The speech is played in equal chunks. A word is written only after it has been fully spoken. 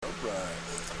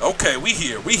Okay, we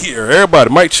here. Everybody,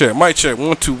 mic check. 1,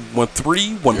 2, 1,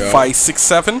 3, 1, 5, 6,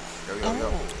 7.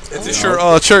 Is this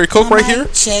your cherry coke right here?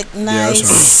 Check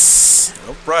nice.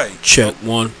 All right. Check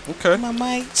 1. Okay. My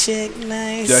mic check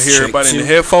nice. Y'all hear everybody in the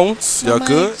headphones? Y'all My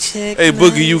good? mic check Hey,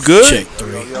 Boogie, nice. you good? Check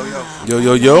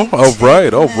 3. Yo. All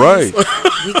right.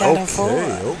 We got a 4.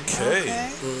 Okay.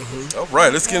 All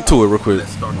right, let's get into it real quick.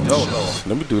 No.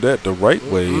 Let me do that the right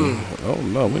way. Oh,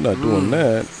 no, we're not doing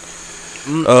that.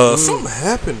 Something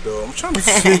happened, though. I'm trying to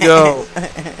figure out.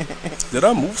 Did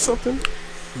I move something?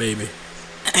 Maybe.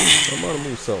 I might have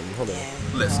moved something. Hold on.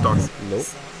 Let's start. Nope.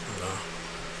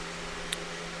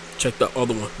 Check the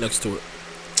other one next to it.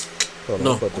 Hold on.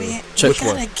 No. Check Which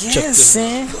one. Gotta Check guess, this.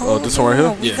 son. This one right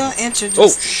here? We Yeah. gonna introduce. Oh,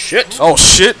 shit. Oh,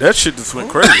 shit. That shit just went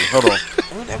crazy. Hold on.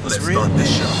 Oh, that was Let's real. start the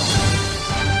show.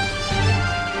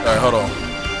 All right, hold on.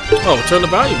 Oh, turn the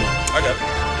volume up. I got it.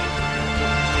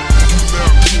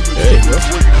 There you go.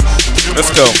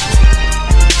 Let's go.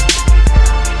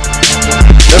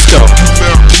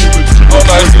 Oh,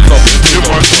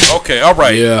 no, okay, all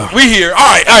right. Yeah. We here. All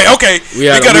right, okay. We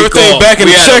had a got week everything off. back in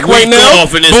We the had check a right week now.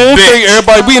 off in this Boom, bitch. thing,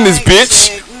 everybody, we in this bitch.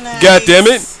 Nice. God damn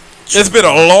it. It's been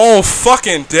a long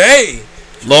fucking day.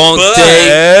 Long But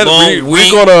day, long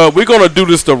week. we're gonna do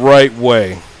this the right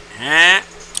way.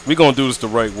 We're gonna do this the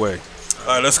right way.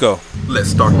 All right, let's go. Let's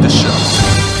start the show.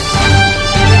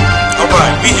 All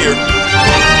right, we here.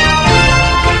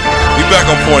 We back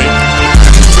on point.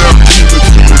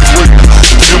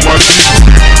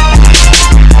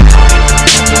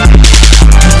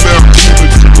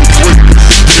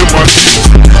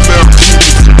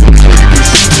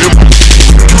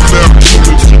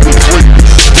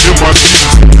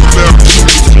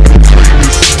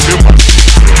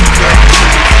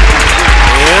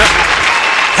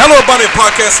 Hello, everybody,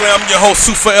 Podcast Slam. I'm your host,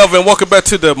 Sue Forever, and welcome back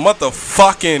to the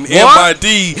motherfucking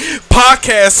MID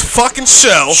Podcast fucking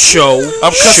show.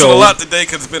 I'm cussing a lot today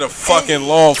because it's been a fucking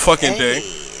long fucking day.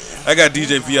 I got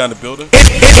DJ VR in the building.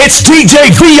 It's DJ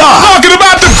VR talking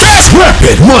about the best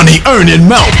reppin', money earning,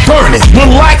 mouth burning.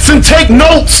 Relax and take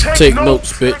notes. Take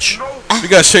notes, bitch. We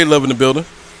got Shay Love in the building.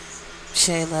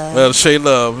 Shayla. Shay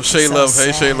Love. Hey,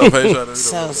 sad. Shay Love. Hey,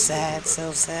 So sad.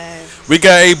 We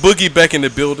got A Boogie back in the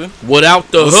building.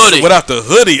 Without the hoodie. Without the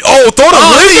hoodie. Oh, throw the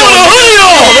hoodie on.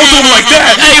 Don't do him like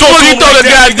that. Hey, Boogie, throw the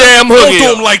goddamn Don't hoodie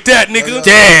do up. him like that, nigga.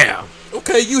 Damn.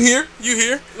 Okay, you here.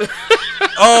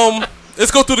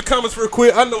 Let's go through the comments real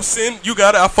quick. I know, Sin, you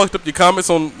got it. I fucked up your comments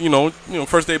on, you know,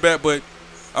 first day back, but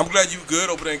I'm glad you good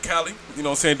over there in Cali. You know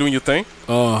what I'm saying, doing your thing.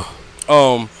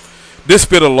 This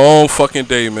been a long fucking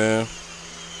day, man.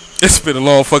 It's been a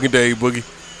long fucking day, Boogie.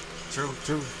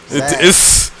 True.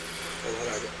 It's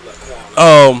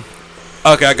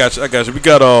okay, I got you. We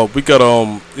got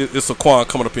it's a Quan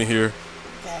coming up in here.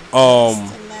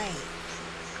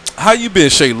 How you been,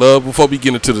 Shay Love, before we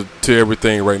get into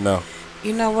everything right now?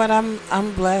 You know what? I'm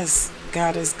blessed.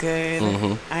 God is good.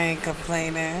 I ain't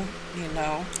complaining. You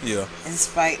know. Yeah. In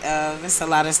spite of it's a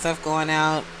lot of stuff going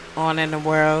on in the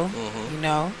world. You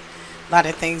know, a lot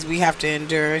of things we have to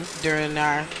endure during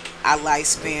our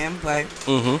lifespan, but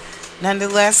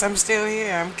nonetheless, I'm still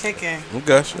here. I'm kicking. I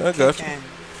got you.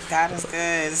 God is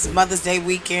good. It's Mother's Day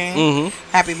weekend.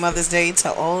 Happy Mother's Day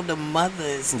to all the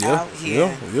mothers out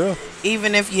here. Yeah.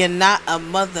 Even if you're not a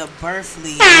mother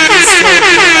birthly, you're still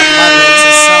being a mother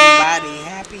to somebody.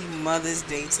 Happy Mother's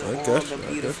Day to all the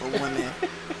beautiful women.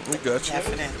 We got you.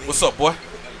 Definitely. What's up, boy?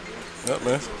 Yeah,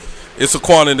 man. It's a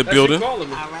Quan in the building. All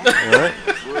right. All right.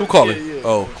 Who calling? Yeah.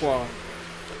 Oh, Quan.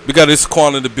 we got this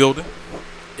Quan in the building.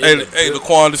 Hey,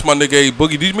 Laquan, this my nigga A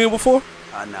Boogie. Did you meet him before?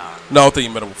 Nah. No, I don't think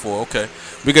you met him before. Okay.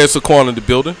 We got Saquon in the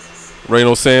building. Right, you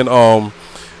know what I'm saying?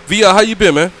 Via, how you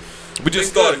been, man? We just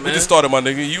started, my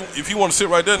nigga. If you want to sit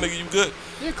right there, nigga, you good?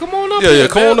 Yeah, come on up. Yeah,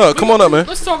 come on up, man.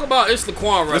 Let's talk about It's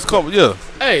Laquan right Let's come, yeah.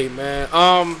 Hey, man.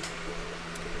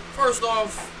 First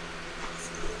off,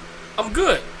 I'm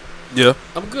good. Yeah.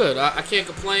 I'm good. I can't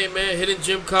complain, man. Hidden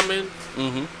Gym coming.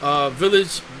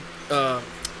 Village. God,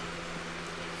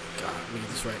 let me get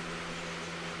this right.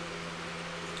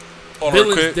 Hold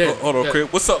Villain's dead. on,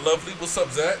 quick. What's up, Lovely? What's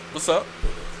up, Zach? What's up?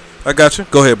 I got you.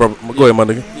 Go ahead, bro. Go ahead, my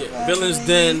nigga. Yeah, Villains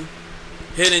Den,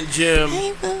 Hidden Gym.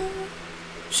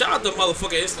 Shout out to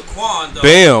motherfucker It's Laquan, though.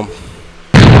 Bam. 2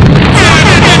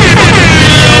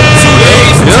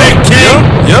 days,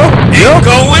 Yeah.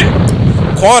 going.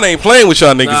 Quan ain't playing with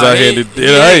y'all niggas out here.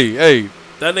 Hey.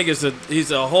 That nigga's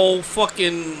he's a whole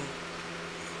fucking.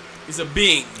 He's a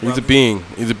being. He's a being.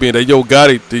 That Yo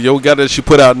Gotti, the Yo Gotti that she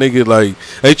put out, nigga, like,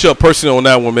 ain't your person on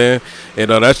that one, man. And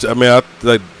that's, I mean,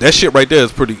 like that shit right there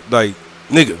is pretty, like,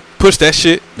 nigga, push that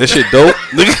shit. That shit dope,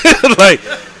 nigga. Like,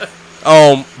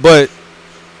 but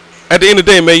at the end of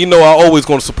the day, man, you know I always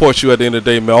gonna support you. At the end of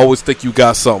the day, man, I always think you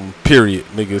got something. Period,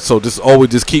 nigga. So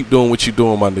just keep doing what you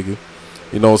doing, my nigga.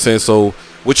 You know what I'm saying? So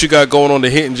what you got going on the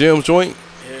Hidden Gems joint?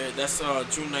 Yeah, that's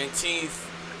June 19th.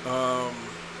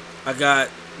 I got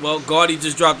Gotti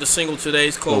just dropped a single today.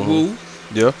 It's called Woo.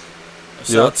 Yeah.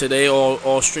 It's out today,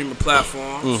 all streaming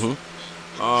platforms.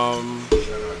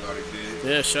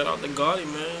 Yeah, shout out to Gotti,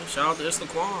 man. Shout out to It's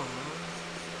Laquan,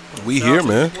 man. We here,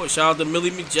 man. Shout out to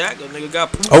Millie McJagger. Nigga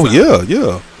got proof. Oh, yeah.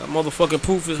 That motherfucking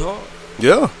proof is hard.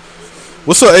 Yeah.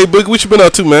 What's up, A Boogie? What you been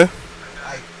up to, man?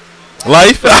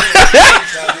 Life?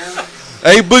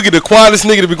 A Boogie, the quietest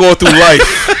nigga to be going through life.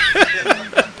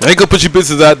 I ain't gonna put your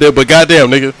business out there, but goddamn,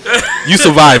 nigga, you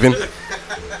surviving.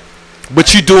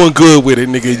 But you doing good with it,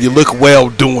 nigga. You look well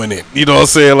doing it. You know what I'm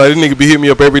saying? Like, this nigga be hitting me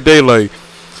up every day, like,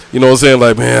 you know what I'm saying?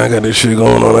 Like, man, I got this shit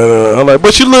going on. I'm like,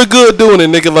 but you look good doing it,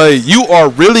 nigga. Like, you are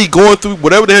really going through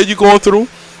whatever the hell you going through.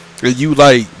 And you,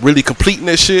 like, really completing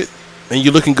that shit. And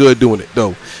you looking good doing it,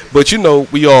 though. But, you know,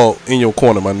 we all in your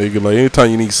corner, my nigga. Like, anytime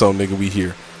you need something, nigga, we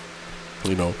here.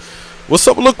 You know. What's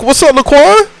up, Laquan? Not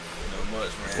much,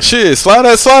 man. Shit, slide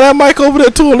that mic over there,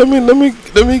 too. Let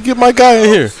me get my guy in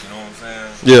here. You know what I'm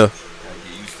saying? Yeah.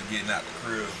 Get used to getting out the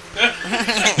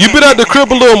crib. You been out the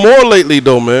crib a little more lately,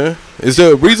 though, man. Is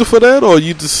there a reason for that, or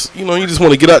you just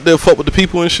want to get out there, fuck with the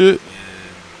people and shit?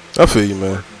 Yeah. I feel you,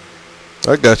 man.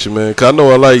 I got you, man. 'Cause I know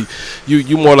I like you.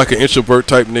 You more like an introvert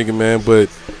type nigga, man. But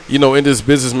you know, in this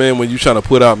business, man, when you trying to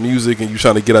put out music and you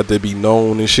trying to get out there, be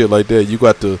known and shit like that,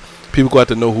 people got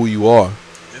to know who you are.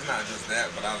 It's not just that,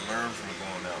 but I learned from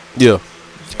going out. Yeah.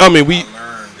 So I mean, I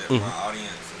learned that my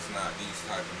audience is not these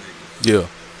type of niggas.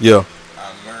 Yeah. I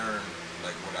learned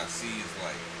like what I see is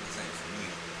like this ain't for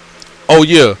me. Oh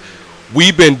yeah.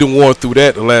 We've been going through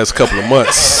that the last couple of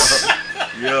months.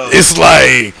 Yeah. It's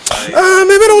like, maybe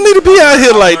I don't need to be out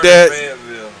here like that.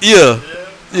 Yeah.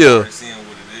 Seeing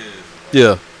what it is.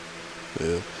 Yeah.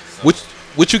 So,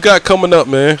 What you got coming up,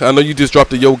 man? I know you just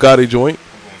dropped the Yo Gotti joint.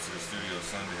 I'm going to the studio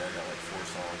Sunday. I got like 4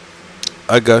 songs.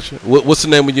 I got you. What's the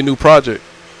name of your new project?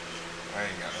 I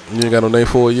ain't got no. You ain't got no name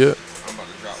for it yet? I'm about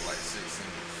to drop like 6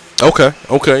 singles.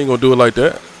 Okay. You gonna do it like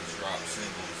that? Just drop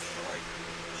singles for like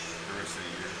the rest of the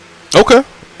year.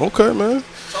 Okay, man.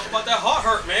 Talk about that Heart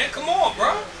Hurt, man. Come on, bro.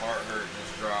 Heart Hurt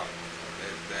just dropped.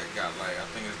 That got like, I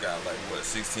think it's got like what,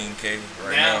 16K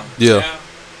right Now. now. Yeah.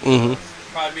 Mhm.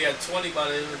 Probably be at 20 by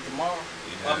the end of tomorrow.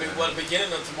 Yeah. I mean, the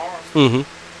beginning of tomorrow. Mhm.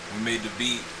 We made the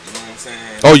beat. You know what I'm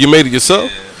saying? Oh, you made it yourself?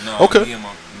 Yeah, no, Okay. Me and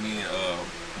my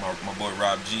boy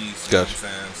Rob G's. You know Gotcha. what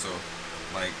I'm saying? So,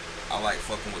 like, I like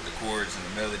fucking with the chords and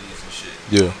the melodies and shit.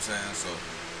 Yeah. You know what I'm saying? So,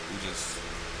 we just,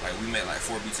 like, we make like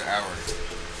 4 beats an hour.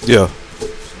 Yeah.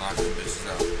 Just knocking the bitches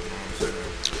out. You know what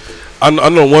I'm saying? I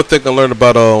know one thing I learned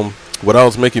about when I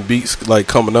was making beats like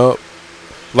coming up,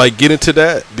 like get into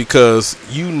that because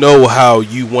you know how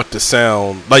you want to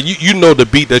sound. Like you know the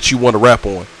beat that you want to rap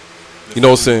on. You know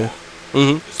what I'm saying?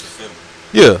 Mhm. It's the feeling.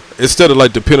 Yeah. Instead of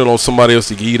like depending on somebody else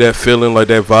to give you that feeling, like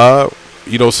that vibe.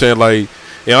 You know what I'm saying? Like,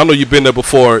 and I know you've been there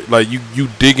before. Like you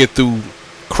digging through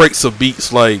crates of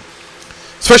beats, like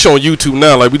especially on YouTube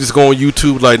now. Like we just go on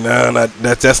YouTube, like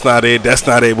that's not it. That's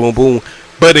not it. Boom boom.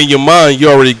 But in your mind, you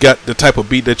already got the type of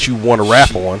beat that you want to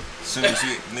rap on. As soon as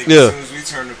Yeah. we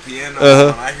turn the piano Uh-huh.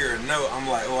 on, I hear a note. I'm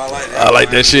like, oh, I like that. I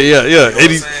like that shit. Yeah. You know what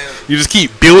And I'm saying? you just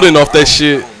keep building off I that don't-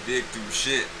 shit. I don't dig through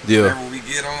shit. Yeah. Whenever we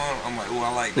get on, I'm like, oh,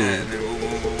 I like that. And then, you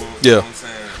Yeah. know what I'm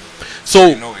saying? So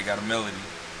You know, it got a melody.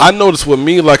 I noticed with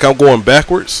me, like I'm going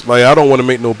backwards. Like I don't want to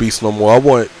make no beats no more. I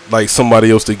want like somebody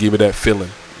else to give me that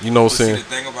feeling. You know what I'm But see, saying?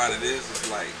 the thing about it is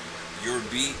like your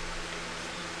beat,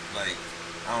 like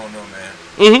I don't know, man.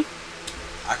 Mhm.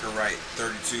 I could write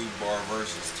 32 bar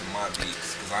verses to my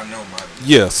beats because I know my beats.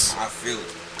 Yes. I feel it.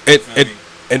 And, You feel and me?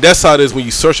 and that's how it is when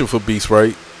you searching for beats,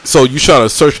 right? So you trying to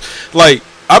search. Like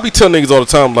I be telling niggas all the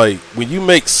time, like when you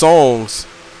make songs,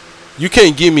 you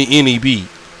can't give me any beat.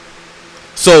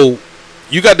 So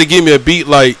you got to give me a beat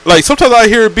like sometimes I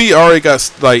hear a beat, I already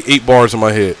got like 8 bars in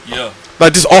my head. Yeah.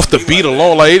 Like just off the Be beat like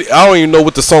alone, like I don't even know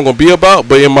what the song gonna be about.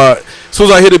 But in my, as soon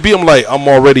as I hear the beat, I'm like, I'm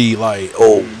already like,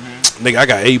 oh, nigga, I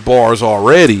got 8 bars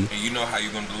already. And you know how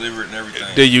you're gonna deliver it and everything.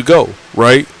 There you go,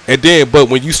 right? And then, but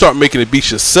when you start making the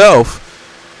beat yourself,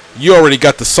 you already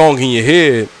got the song in your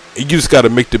head, and you just got to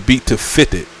make the beat to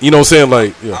fit it. You know what I'm saying?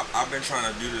 Like, yeah, I've been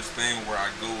trying to do this thing where I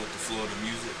go with the flow of the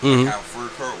music, Mhm. like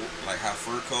how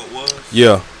Fur Coat was,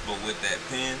 yeah, but with that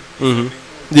pen. Mhm. You feel me?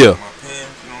 Yeah. My pen,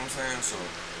 you know what I'm saying? So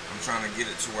I'm trying to get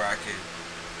it to where I can,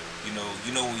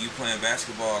 you know when you playing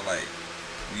basketball, like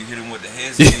when you hit him with the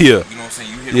heads, Yeah. you know what I'm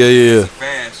saying? You hit Yeah, him yeah, with the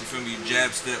fast, you feel me? You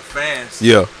jab step fast,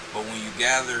 yeah. but when you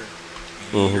gather,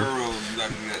 Mhm. Euro, you got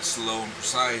to be that slow and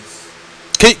precise.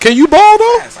 Can you ball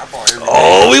though? Yes, I ball every day.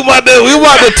 Oh, we about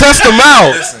to test them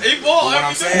out. Listen, He ball but what I'm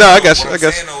every saying, Nah, I though, got you, what I I'm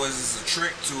got saying though is it's a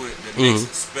trick to it that makes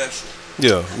it special.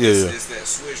 Yeah. It's that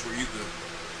switch where you could,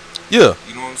 Yeah.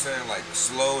 you know what I'm saying, like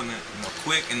slow and then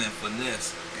quick and then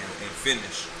finesse and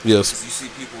finish. Yes. Because you see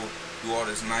people do all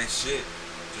this nice shit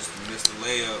just to miss the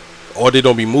layup. Or they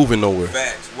don't be moving nowhere.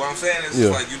 Facts. What I'm saying is Yeah.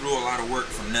 it's like you do a lot of work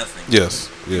for nothing. Yes.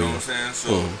 You know Yeah. what I'm saying?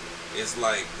 So it's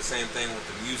like the same thing with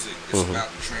the music. It's about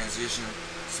the transition.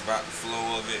 It's about the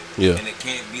flow of it. Yeah. And it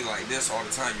can't be like this all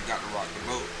the time. You got to rock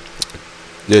the boat.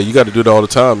 Yeah, you got to do that all the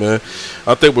time, man.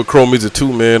 I think with Chrome Music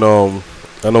too, man.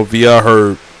 I know VI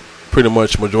heard pretty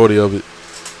much majority of it.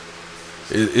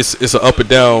 It's an up and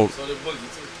down. So they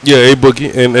boogie too. Yeah, A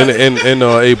Boogie and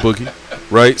A Boogie,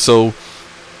 right? So,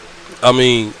 I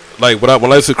mean, like when I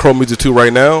listen to Chrome Music 2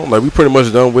 right now, like we pretty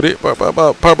much done with it. Probably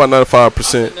about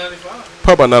 95%. 95.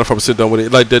 Probably about 95% done with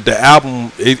it. Like the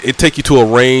album, it take you to a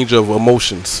range of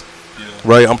emotions,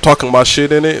 right? I'm talking about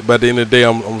shit in it, but at the end of the day,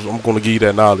 I'm gonna give you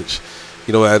that knowledge.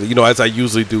 As I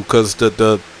usually do, because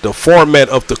the format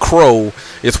of the Crow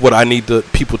is what I need the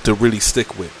people to really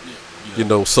stick with.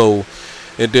 So,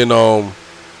 and then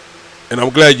and I'm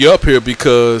glad you're up here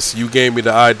because you gave me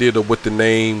the idea of what the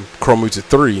name Crow Music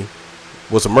 3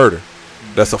 was a murder.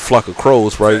 That's a flock of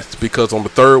crows, right? It's because on the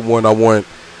third one, I want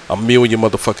a million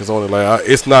motherfuckers on it. Like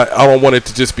I don't want it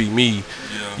to just be me,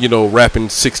 rapping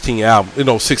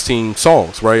 16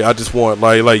 songs, right? I just want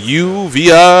like you,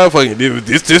 VI, fucking if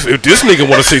this nigga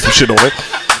want to say some shit on it,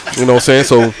 you know what I'm saying?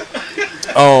 So,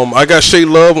 I got Shay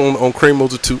Love on Crow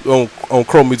Music 2, on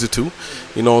Crow Music 2.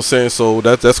 You know what I'm saying? So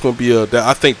that's gonna be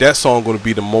I think that song gonna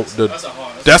be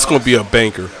that's gonna be a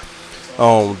banker.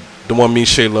 The one me and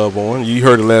Shay Love on. You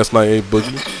heard it last night, A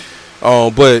Boogie.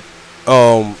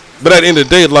 But at the end of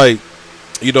the day, like,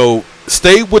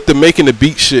 stay with the making the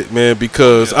beat shit, man.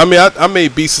 Because I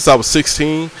made beats since I was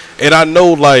 16, and I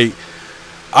know like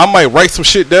I might write some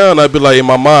shit down. I'd be like in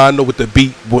my mind, I know what the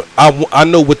beat. I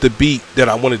know what the beat that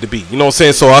I wanted to be. You know what I'm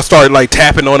saying? So I started like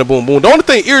tapping on it, boom, boom. The only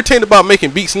thing irritating about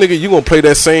making beats, nigga, you gonna play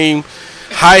that same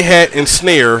hi hat and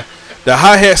snare, the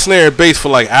hi hat, snare, and bass for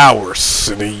like hours,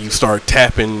 and then you start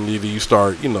tapping. You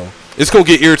start, it's gonna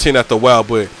get irritating after a while.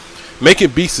 But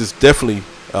making beats is definitely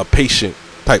a patient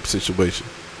type situation.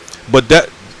 But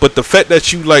the fact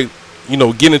that you like,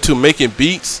 get into making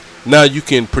beats, now you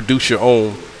can produce your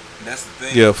own. That's the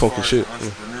thing. Yeah, as fucking far shit. as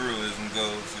entrepreneurialism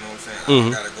goes, you know what I'm saying? I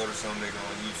don't gotta go to some nigga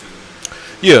on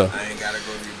YouTube. Yeah. I ain't gotta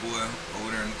go to your boy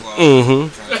over there in the closet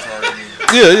trying to charge me.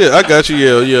 Yeah, I got you.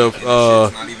 Yeah. Shit's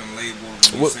not even labeled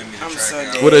when you send me the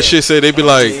track out. What that shit say? They be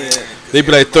like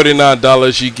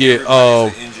 $39. You get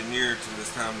Everybody's an engineer till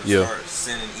it's time to yeah. start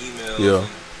sending emails Yeah.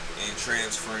 and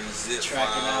transferring zip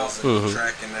Tracking files out. and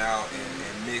tracking out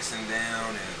and mixing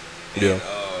down and Yeah.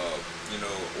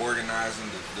 organizing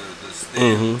the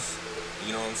stems.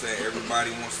 You know what I'm saying? Everybody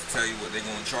wants to tell you what they're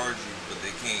gonna charge you, but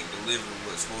they can't deliver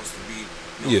what's supposed to be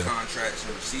Yeah. contracts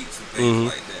and receipts and things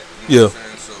like that. Yeah. You know what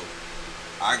I'm saying? So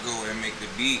I go and make the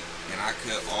beat and I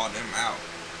cut all them out.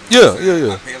 You know what I'm saying?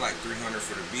 Yeah. I pay like $300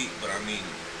 for the beat, but I mean,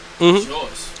 It's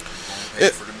yours. you gonna pay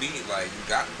for the beat. Like you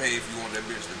got to pay if you want that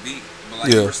bitch to beat. But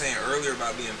like you were saying earlier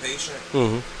about being patient, I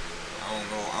don't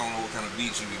know what kind of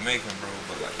beats you be making, bro.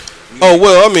 But like,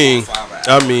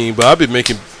 but I've been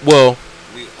making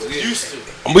we used to.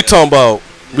 we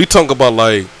talking about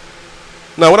like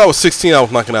now when I was 16 I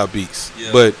was knocking out beats.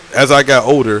 Yeah. But as I got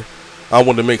older, I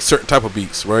wanted to make certain type of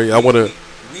beats, right? We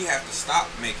have to stop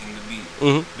making the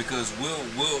beat because we'll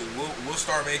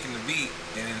start making the beat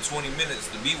and in 20 minutes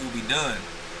the beat will be done,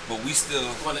 but we still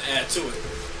Want to add to it?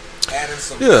 adding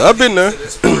some. Yeah, I've been there. To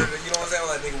this part of the, you know what I'm saying?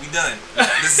 Like nigga, we done.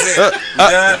 This is it. We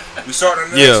done. We start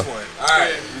on the next one. All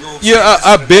right.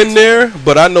 I've been there,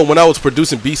 but I know when I was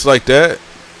producing beats like that,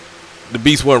 the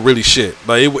beats weren't really shit.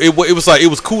 Like it was like it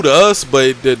was cool to us,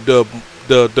 but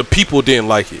the people didn't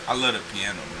like it. I love the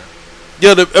piano, man.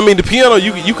 Yeah, the piano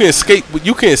you can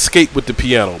escape with the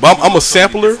piano. But I'm a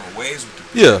sampler. Ways with the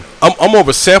piano. Yeah, I'm more of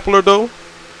a sampler though,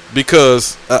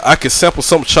 because I can sample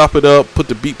something, chop it up, put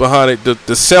the beat behind it.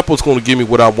 The sample's going to give me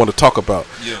what I want to talk about.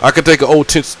 Yeah. I could take an old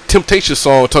Temptation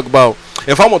song and talk about.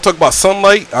 If I want to talk about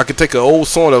sunlight, I could take an old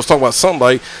song that was talking about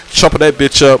sunlight, chop that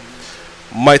bitch up,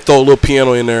 might throw a little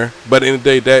piano in there. But at the end of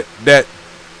the day,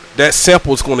 that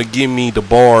sample is going to give me the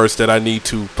bars that I need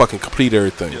to fucking complete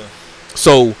everything. Yeah.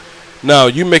 So now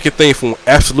you make a thing from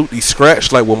absolutely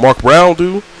scratch, like what Mark Brown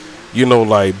do.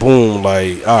 Like boom,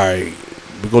 like all right.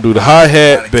 We're going to do the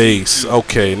hi-hat, bass.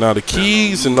 Okay, now the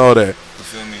keys and all that. You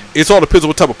feel me? It's all depends on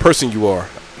what type of person you are.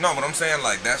 No, but I'm saying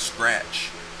like that's scratch.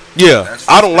 Yeah, That's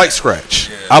I don't like scratch.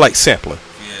 Yeah. I like sampling.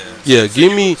 Yeah. Yeah,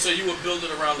 give me So you would build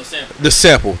it around the sample. the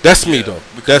sample. That's me though.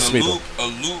 Because That's me though. a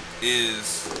loop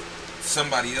is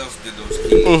somebody else did those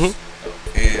keys.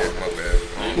 And my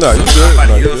bad. No, you good.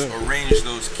 Somebody No, you else good. arranged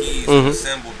those keys and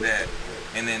assembled that,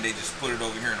 and then they just put it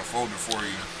over here in a folder for you.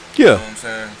 You know what Yeah. I'm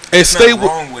saying? And It's stay not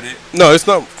wrong with it. No, it's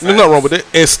not. There's nothing wrong with it.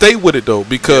 And stay with it though,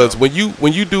 because when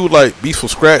you do like beats from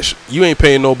scratch, you ain't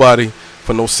paying nobody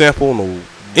for no sample, no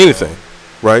anything,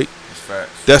 right? It's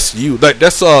facts. That's you. Like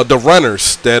that's the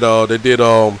runners that they did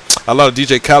a lot of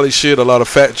DJ Khaled shit, a lot of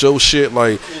Fat Joe shit.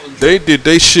 Like they did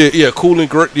they shit. Yeah, Cool and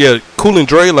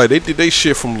Dre. Like they did they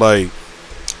shit from like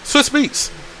Swiss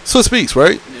Beats,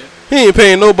 right? Yeah. He ain't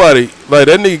paying nobody. Like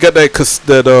that nigga got that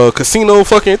casino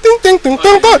fucking ding ding ding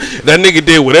ding ding. That nigga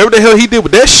did whatever the hell he did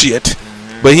with that shit,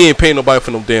 but he ain't paying nobody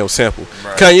for no damn sample.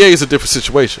 Right. Kanye is a different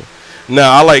situation.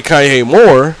 Now I like Kanye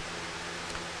more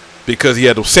because he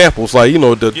had those samples, like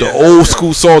the old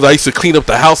school songs I used to clean up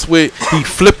the house with. He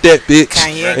flipped that bitch.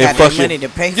 Kanye and got fucking, the money to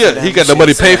pay for yeah, them he got the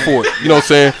money to pay for it. You know what I'm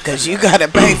saying? Because you got to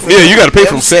pay for Yeah, you got to pay for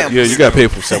them them samples. Yeah, samples. you got to pay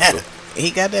for them samples. He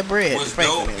got that bread. What's to pay for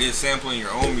dope them. is sampling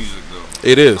your own music though.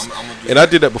 It is, I'm gonna do and that.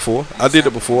 I did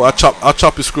that before. I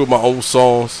chop and screw my own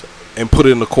songs and put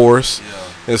it in the chorus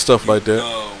and stuff like that.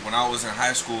 When I was in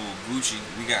high school, Gucci,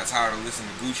 we got tired of listening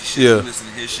to Gucci shit. Yeah. We listened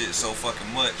to his shit so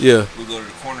fucking much. Yeah. We go to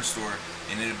the corner store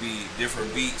and it'll be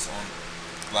different beats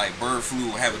on, like Bird Flu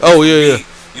will have a Oh, different yeah, beat.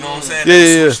 You know what I'm saying? Yeah,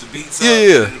 They'll yeah, switch the beats yeah, up.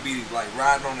 yeah. And it'll be like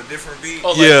riding on a different beat. Oh,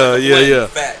 like Yeah, the yeah, blend. yeah.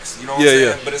 Facts. You know what Yeah, I'm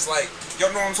saying? yeah. But it's like,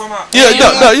 y'all know what I'm talking about? Yeah,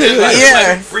 no, yeah, Like, yeah. it's Yeah.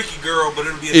 like Freaky Girl, but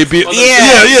it'll be a It'd be, different yeah,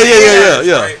 yeah, yeah, yeah,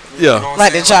 yeah, right? yeah. You know what I'm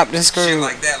Like the saying? chop and screw. Shit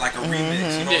like that, like a remix.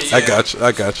 You know what I'm Yeah, saying?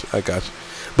 I got you.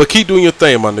 But keep doing your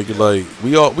thing, my nigga. Like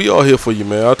we all here for you,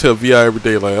 man. I tell Vi every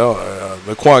day, like,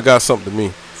 Laquan got something to me.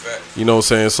 Facts. You know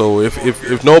what I'm saying? So if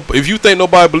you think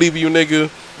nobody believe in you, nigga,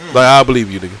 like I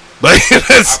believe you, nigga. Like I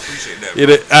that's appreciate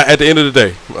that. bro. at the end of the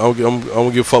day, I'm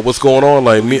gonna give a fuck what's going on.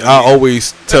 Like me, I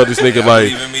always tell this nigga I like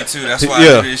believe in me too. That's why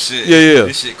Yeah. I do this shit. Yeah, yeah.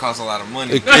 This shit costs a lot of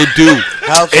money. it do.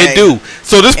 Okay. It do.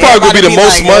 So this probably gonna be the Everybody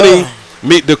most be money.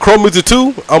 like, The Chrome Music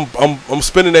 2, I'm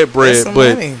spending that That's bread, some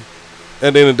but money.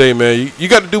 at the end of the day, man, you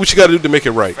got to do what you got to do to make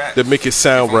it right, Facts. to make it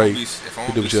sound If I'm right. gonna be- If I'm You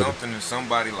do gonna what be you gotta something to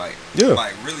somebody, like, Yeah.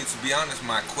 like really, to be honest,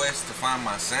 my quest to find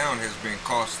my sound has been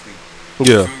costly.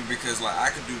 Yeah. You feel me? Because like I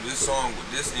could do this song with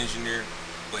this engineer,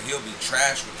 but he'll be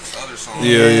trash with this other song.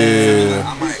 Yeah, yeah, You feel me? yeah, Like,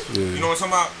 I might, you know what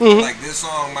I'm talking about? Like this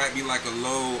song might be like a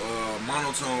low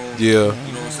monotone. Yeah.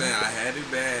 You know what I'm saying? I had it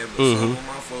bad, but some of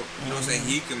my folk, you know what I'm saying?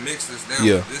 He can mix this down.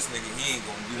 Yeah. But this nigga, he ain't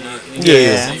gonna do nothing. Yeah,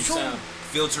 yeah. Same sound.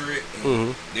 Filter it,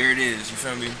 and there it is. You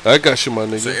feel me? I got you, my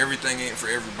So nigga. everything ain't for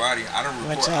everybody. I don't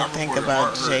What record. y'all I think recorded about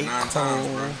Heart Hurt J. 9 times,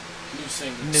 bro. Cole? New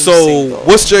single. New So single.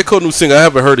 what's J. Cole new single? I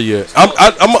haven't heard it yet. I'm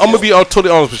gonna be totally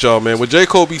honest with y'all, man. When J.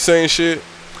 Cole be saying shit,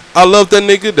 I love that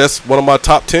nigga. That's one of my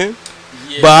top 10.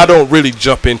 Yeah. But I don't really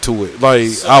jump into it. Like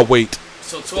I wait.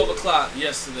 So 12 o'clock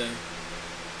yesterday,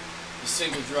 the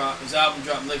single dropped. His album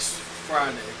dropped next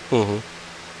Friday. hmm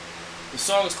The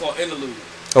song is called Interlude.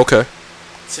 Okay.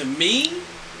 To me,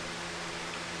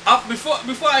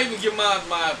 before I even give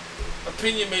my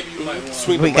opinion, maybe you might want.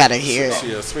 Swing We the gotta mic. hear it.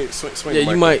 Yeah, swing Yeah,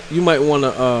 the you mic. might want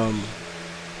to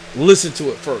listen to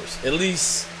it first. At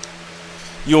least.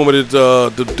 You want me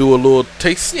to do a little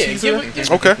taste Yeah, teaser? give it-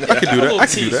 Okay, I can do a that. little I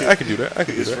can do that. teaser. I can do that. I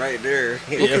can do It's that. right there.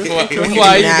 Yeah, We before do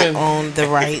I not even. own the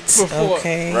rights, Before-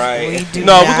 okay? Right. We do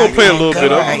No, not we're gonna play a own little the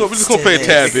bit of. rights We're just gonna to play a this.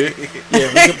 tad bit. Yeah,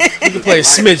 we can play a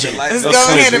smidgen. Let's A go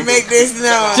ahead smidgen. and make this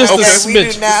known. Just a okay? We do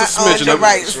smidgen. not Just a own smidgen the of it.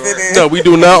 rights to this. No, we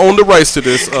do not own the rights to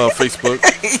this Facebook.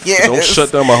 Yes. Don't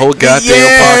shut down my whole goddamn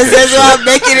Yes, podcast. that's why I'm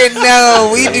making it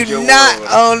known. We do not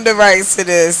own the rights to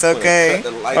this, okay?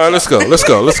 All right, let's go. Let's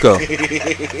go. Let's go.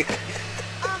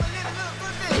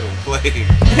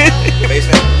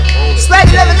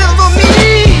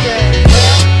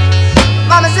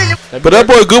 But that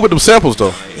boy good with them samples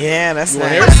though. Yeah, that's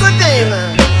nice. I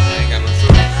ain't got no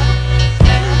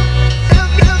choice.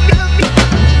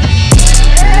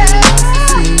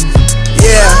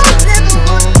 Yeah.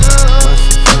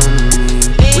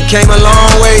 We came a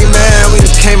long way, man. We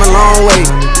just came a long way.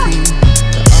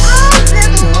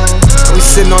 We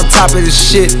sitting on top of this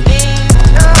shit.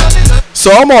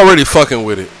 So I'm already fucking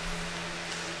with it.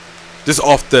 Just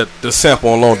off the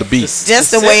sample along the beat.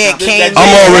 Just the way it came. I'm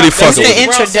in. already It's fucking the with it.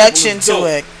 introduction to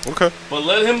it. Okay. But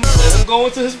let him go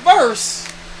into his verse.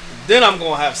 Then I'm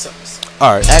gonna have something to say.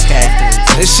 All right. Okay.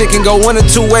 This shit can go one of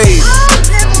two ways.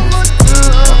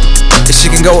 This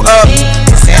shit can go up.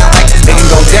 Sound like it's It can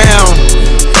go down.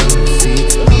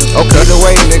 Okay. Either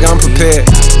way, nigga, I'm prepared.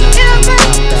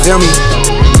 Feel me?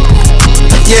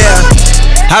 Yeah.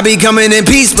 I be coming in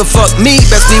peace, but fuck me.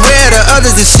 Best beware the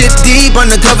others, this shit deep.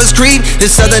 Undercovers creep.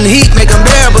 This southern heat make them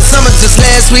bearable. Summer just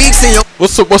last week. See your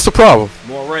What's the problem?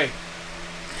 Moray.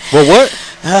 Well, what?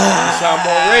 Sound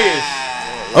Moray-ish.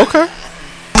 Okay.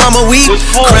 mama weep.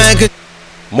 Crying 'cause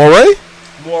Moray?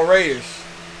 Moray-ish.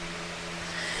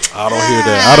 I don't hear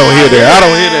that. I don't hear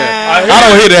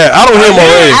that. I don't hear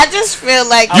Moray. I just feel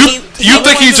like You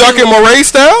think he's Jockey Moray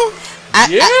style?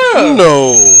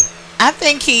 No. I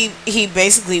think he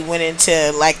basically went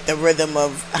into like the rhythm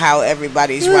of how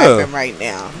everybody's rapping right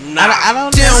now. I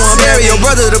don't bury your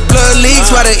brother, the blood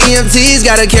leaks while the EMTs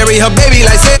gotta carry her baby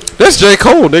like That's J.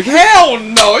 Cole, nigga. Hell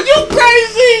no, you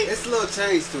crazy? It's a little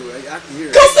change to it. I can hear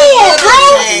it. Come on, bro.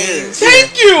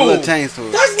 Thank you. A little change to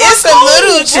it. It's a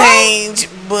little change,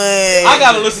 but I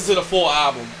gotta listen to the full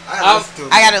album. I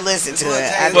gotta listen to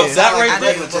it. But that right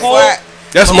there,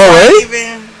 That's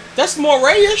Moray? That's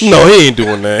Moray-ish? No, he ain't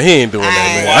doing that. He ain't doing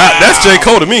that, man. That's J.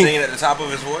 Cole to me. Singing at the top of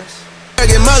his voice.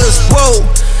 mothers. Whoa,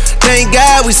 thank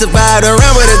God we survived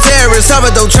around with a terrorist.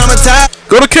 But don't traumatize.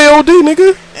 Go to KOD,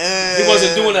 nigga. He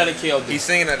wasn't doing that in KOD. He's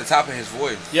singing at the top of his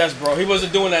voice. Yes, bro. He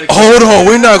wasn't doing that in KOD. Hold on,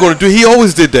 we're not gonna do. He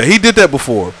always did that. He did that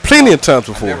before, plenty of times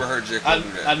before. I never heard J. Cole do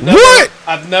that. What?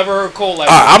 I've never heard Cole like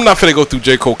I'm that. not finna go through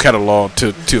J. Cole catalog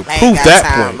to prove got that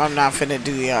time. point. I'm not finna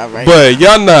do y'all right But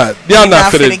y'all not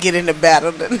finna get in the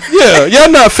battle. Yeah,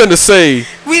 y'all not finna say.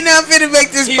 We not finna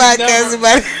make this podcast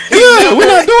about it. Yeah, we're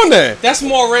not doing that. That's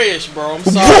Moray-ish, bro. I'm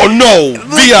sorry. Whoa, no,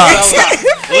 Vi,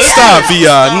 stop,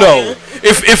 Vi, no.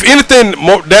 If anything,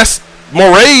 that's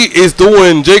Moray is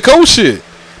doing J. Cole shit.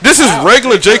 This is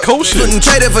regular J. Cole shit. Couldn't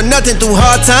trade it for nothing through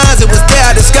hard times. It was there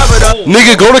I discovered her.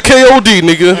 Nigga, go to KOD,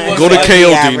 nigga. Go to like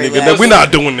KOD, that, nigga. We're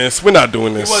not doing this. We're not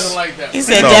doing He this. wasn't like that. He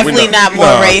said No, definitely we not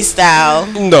not- Moray style.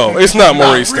 No, it's not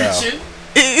Moray style. Reaching.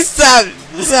 Stop.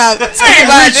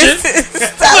 reaching.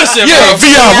 Listen, Yeah, bro. Vi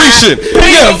reaching.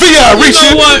 Yeah, Vi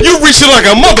reaching. what? You reaching like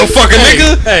a motherfucker,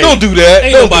 nigga. Hey. Don't do that.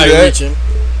 Ain't Don't do nobody that. reaching.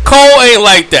 Cole ain't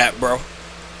like that, bro.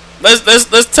 Let's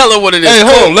tell her what it is. Hey,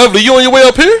 hold on, Lovely. You on your way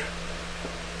up here?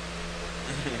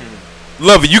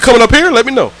 Lovely, you coming up here? Let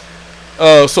me know.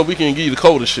 So we can give you the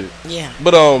code and shit. Yeah.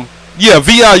 But yeah,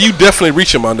 Vi, you definitely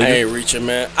reaching, my I nigga. ain't reaching,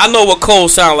 man. I know what Cole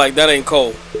sound like. That ain't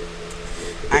Cole.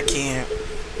 I can't.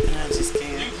 I just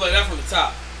can't. You can play that from the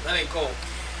top. That ain't Cole.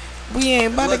 We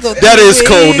ain't about to go through That is it.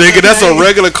 Cole, nigga. That's a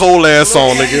regular Cole ass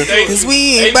song, nigga. Cause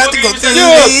we ain't about to go through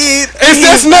Yeah, it.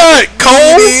 that's not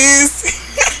Cole.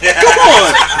 Come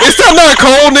on. Is that not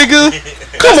Cole, nigga?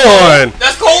 Come on.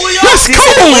 That's Cole, y'all. That's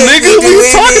Cole, nigga. What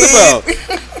you talking about?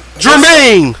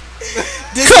 Jermaine.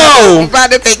 Cole.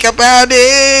 About to think about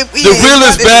it. The real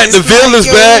is back. The veil is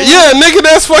back. Yeah, nigga,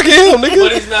 that's fucking him, But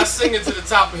nigga. he's not singing to the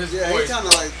top of his voice. Kind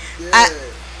of like,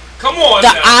 Come on The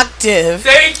now. octave.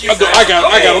 Thank you. I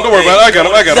got him. Don't worry about it. I got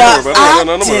him. The Don't worry about it.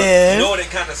 No, You octave. know what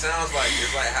it kind of sounds like?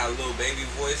 It's like how Lil Baby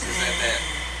voice is at that.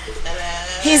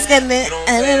 He's gonna. You know what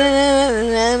I'm saying?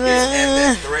 It's at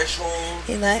that threshold.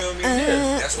 He You like, feel me?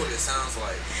 That's what it sounds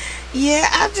like. Yeah,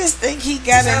 I just think he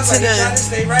got Sounds into like he's trying to the.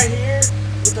 stay right here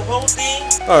with the whole thing.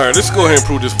 All right, let's go ahead and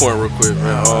prove this point real quick,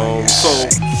 man. So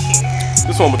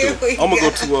this one I'm gonna do. I'm gonna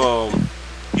go to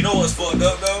You know what's fucked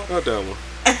up though? not that one.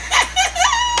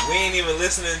 We ain't even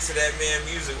listening to that man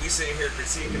music. We sitting here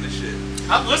critiquing the shit.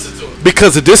 I've listened to it.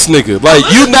 Because of this nigga, like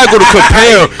you're not gonna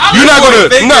compare. You're not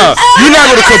gonna You're not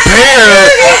gonna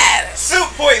compare. Soup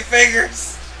point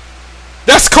fingers.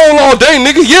 That's Cole all day,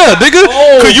 nigga. Yeah, nigga.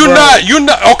 Cause you're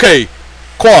not okay,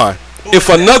 Quan. If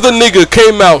another nigga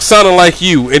came out sounding like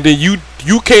you, and then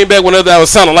you came back when another was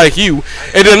sounding like you,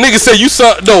 and then nigga say you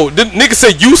sound the nigga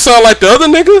say you sound like the other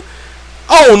nigga.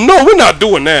 Oh no, we're not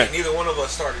doing that. Neither one of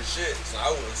us started shit, so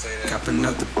I wouldn't say that. Copping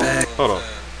up the bag. Hold on.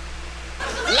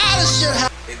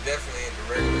 It definitely ain't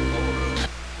the regular Cole.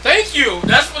 Thank you.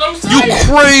 That's what I'm saying. You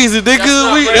crazy, nigga. not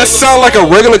That regular sound like a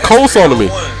regular Cole song to me.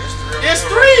 It's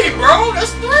 3, bro.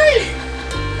 That's 3.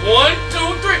 1,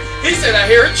 2, 3. He said, I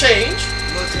hear a change.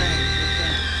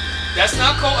 That's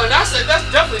not Cole. And I said, that's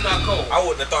definitely not Cole. I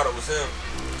wouldn't have thought it was him.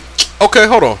 Okay,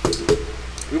 hold on.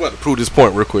 We about to prove this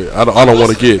point real quick. I don't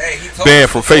want to get Hey, he told banned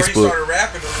us from before he Facebook. started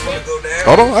rapping, it was gonna go down.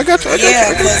 Hold on, I got you. Yeah,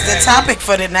 because the topic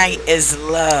for tonight is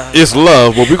love. It's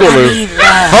love, but we're I gonna. need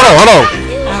love. Hold on.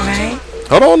 All right.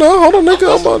 Hold on now. Hold on, nigga.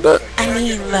 I'm about that. I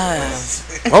need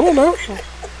love. Hold on now.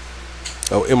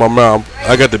 Oh, in my mouth,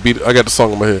 I got the beat. I got the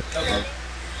song in my head.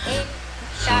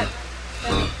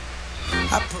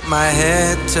 I put my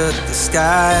head to the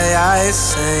sky, I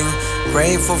sing,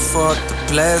 grateful for the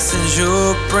blessings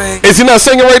you bring. Is he not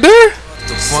singing right there?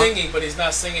 He's singing, but he's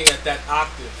not singing at that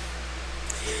octave.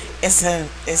 It's I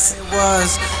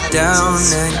was down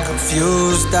and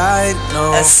confused, I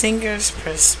know. a singer's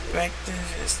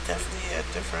perspective is definitely a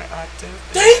different octave.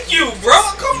 Thank you, bro.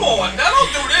 Come on, now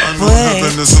don't do this.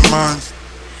 Heaven is a mind.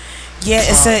 Yeah,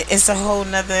 it's a whole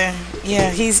nother. Yeah,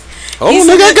 he's. Oh, he's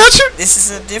nigga, in I got you. This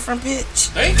is a different pitch.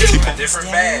 Thank you. A different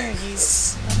Yeah, bag.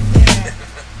 he's.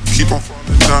 Keep on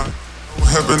falling down.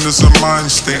 Heaven is a mind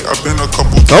state. I've been a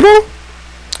couple Hold on.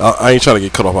 I ain't trying to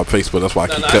get cut off my face, but that's why I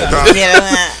keep cutting. times. Yeah,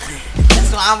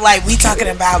 that's why I'm like, we talking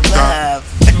about love.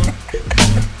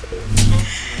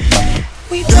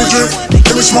 We Give me drink,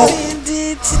 give me smoke.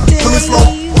 today. Give me smoke.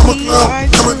 Come on,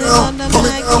 come on down. Come on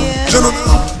down. Gentlemen,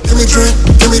 give me drink,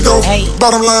 give me dope. Hey.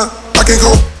 Bottom line, I can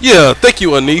go. Yeah, thank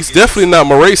you, Anise. Definitely not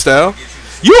Murray style.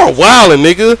 You're a wildin'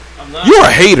 nigga. You're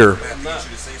a hater.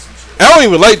 I don't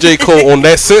even like J. Cole on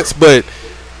that sense, but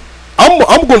I'm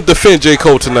going to defend J.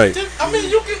 Cole tonight. I mean,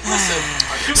 you can listen.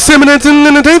 That's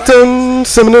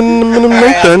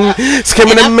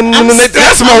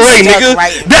Murray, nigga.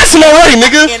 That's Murray,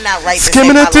 nigga. Cannot write this Skimming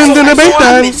in my it in the life. bait.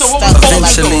 I've been stuck for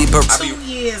like Eventually, but 2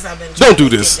 years. I've been Don't trying do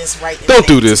to this. get this right and Don't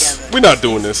do back this. together. We're not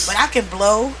doing this. But I can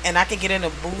blow and I can get in a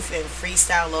booth and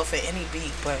freestyle off of any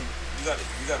beat. But You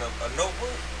got a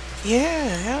notebook? yeah,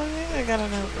 hell yeah, I got a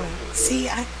notebook. See,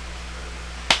 All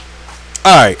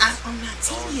right. I'm not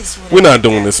tedious with it. We're not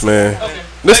doing this, man.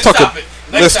 Let's talk.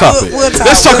 Let's topic. stop it. We'll talk-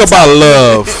 Let's talk we'll about talk.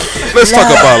 love. Let's talk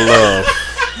about love.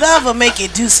 Love will make you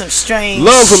do some strange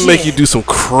Love will shit. make you do some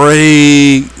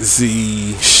crazy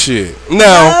shit.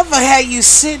 Now, Love will have you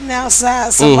sitting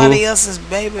outside somebody else's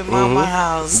baby mama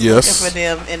house Yes. looking for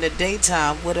them in the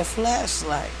daytime with a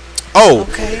flashlight. oh,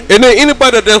 Okay. and then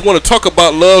anybody that want to talk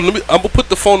about love, I'm gonna put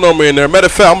the phone number in there. Matter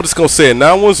of fact, I'm just gonna say it: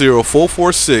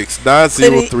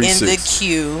 910-446-9036. Put it in the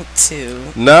queue too.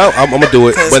 Now I'm gonna do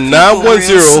it, 'Cause but people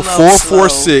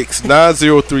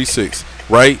 910-446-9036.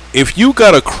 Right? If you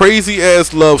got a crazy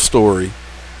ass love story,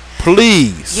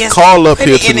 please Yes, call up put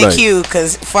here it in the tonight. queue,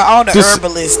 cause for all the This-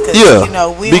 herbalists, cause yeah. you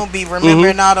know we Be- don't be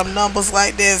remembering all them numbers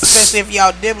like this, especially if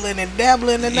y'all dibbling and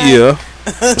dabbling tonight. Yeah.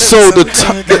 So the, we to-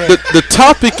 gonna do it. the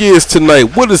topic is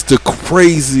tonight: what is the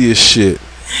craziest shit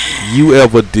you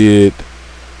ever did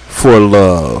for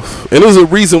love? And there's a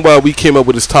reason why we came up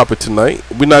with this topic tonight.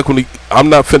 I'm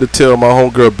not finna tell my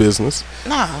homegirl business,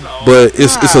 Nah, but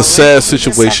it's a we sad just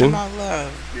talking situation. about love.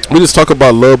 We just talk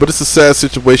about love, but it's a sad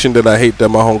situation that I hate that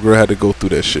my homegirl had to go through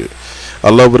that shit. I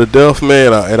love her to death,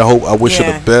 man, and I wish her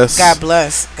Yeah. the best. God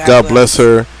bless. God bless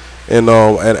her, and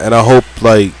I hope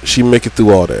like she make it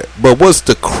through all that. But what's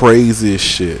the craziest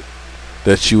shit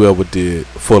that you ever did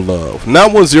for love?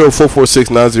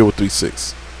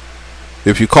 910-446-9036.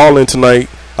 If you call in tonight,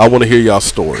 I want to hear y'all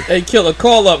story. Hey, Killer,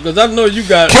 call up because I know you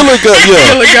got. Killer got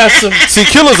Killer got some. See,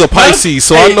 Killer's a Pisces,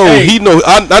 so I Hey, know hey. he know.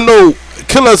 I know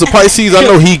Killer's a Pisces. I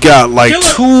know he got like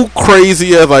Killer- too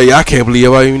crazy as like I can't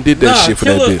believe I even did that Nah, shit for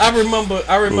Killer. that bitch.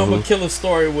 I remember Killer's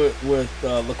story with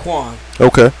Laquan,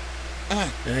 Okay.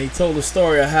 and he told the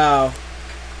story of how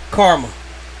Karma.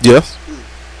 Yes.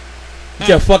 He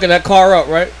kept fucking that car up,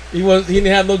 right? He didn't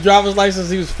have no driver's license.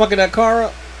 He was fucking that car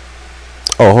up.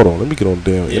 Oh, hold on. Let me get on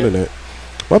the damn internet.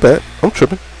 My bad. I'm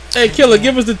tripping. Hey, Killer,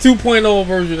 give us the 2.0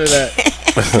 version of that.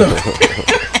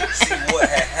 See what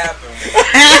had happened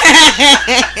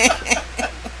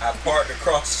I parked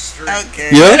across the street. Okay.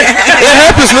 Yeah, it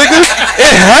happens, nigga.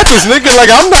 It happens, nigga.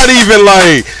 Like I'm not even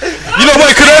like, you know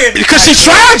what? Because she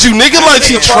tried you, nigga. Like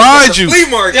she tried you. Flea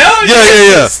market.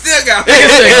 Yeah. Still got It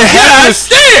happens.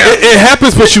 It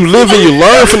happens, but you live and you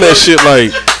learn from that shit. Like,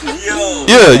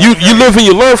 yeah, you live and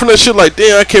you learn from that shit. Like,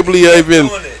 damn, I can't believe I even.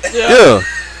 Yeah.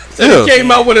 So he came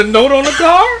out with a note on the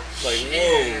car. Like,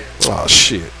 whoa. Oh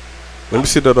shit. Let me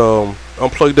see that.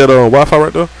 Unplug that Wi-Fi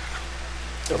right there. I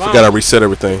forgot I reset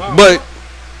everything. But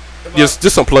just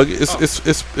unplug it.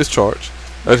 It's charged.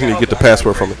 I just need to get the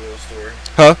password from it.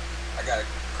 Huh?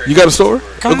 You got a story?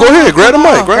 Come Go on, ahead, grab the come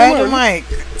on, mic. Grab the mic.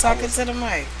 Talking to the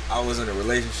mic. I was in a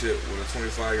relationship with a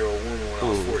 25-year-old woman when I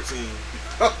was 14.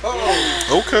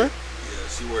 Okay. Yeah,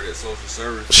 she worked at social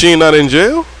service. She ain't not in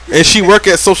jail, and she work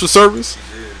at social service,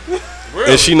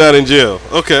 and she not in jail.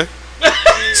 Okay. You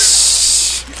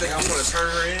think I'm gonna turn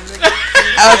her in, nigga?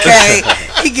 Okay,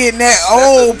 he getting that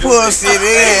old pussy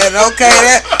then.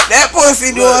 Okay, that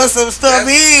pussy doing some stuff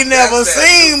he ain't never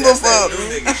seen That's before. that new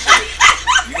nigga shit.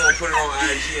 You gonna put it on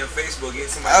IG and Facebook, get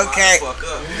somebody Okay. locked the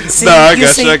fuck up. See, Nah, I you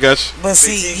got see- you. I got you. But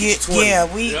 15 see, to 20. yeah,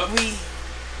 we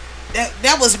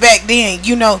that was back then.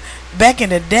 You know, back in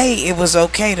the day, it was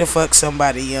okay to fuck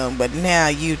somebody young, but now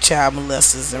you child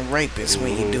molesters and rapists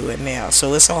when you do it now.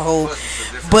 So it's a whole.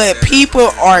 But people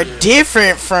are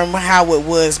different from how it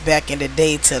was back in the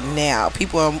day to now.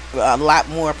 People are a lot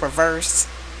more perverse.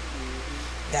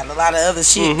 Got a lot of other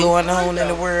shit going on in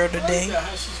the world today.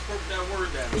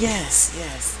 Yes.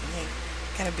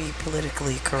 Gotta be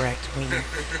politically correct when you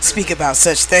speak about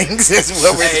such things as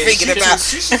what we're speaking about.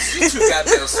 She too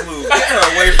goddamn smooth. Get her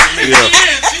away from me.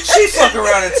 She fuck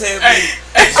around and tell me,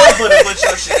 I'm gonna put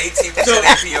your shit 18%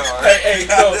 APR. Hey,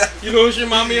 you know what she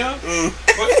remind me of?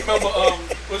 Remember,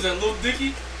 was that Lil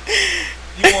Dicky?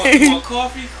 You want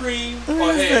coffee, cream,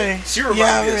 or hair? She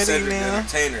reminds me of Cedric the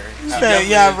Entertainer.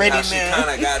 Y'all ready now? She kind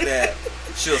of got that.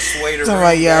 She'll sway the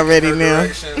room. Y'all ready now?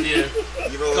 Yeah.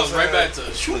 You know comes right back to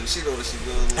her. She know what she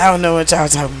doing. I don't know what y'all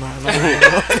talking about. I don't know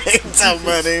what they talking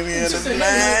about in here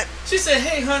tonight. She said,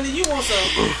 "Hey, honey, you want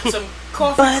some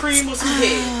coffee, cream, or some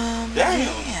hair?" Damn.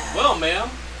 Yeah. Well, ma'am,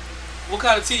 what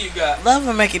kind of tea you got? Love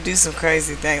will make you do some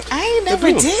crazy things. I ain't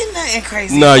never did nothing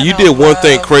crazy. Nah, you did one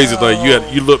thing crazy. Like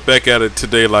you look back at it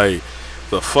today, like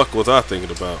the fuck was I thinking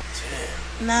about?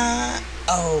 Nah.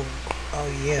 Oh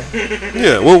yeah.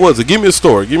 Yeah. What was it? Give me a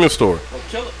story. Oh,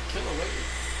 kill it.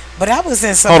 But I was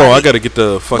in somebody. Hold on, I gotta get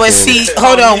the fucking. But see,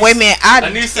 hold on, wait a minute. I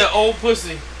need that old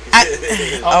pussy.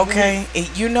 Okay,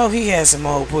 you know he had some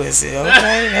old pussy.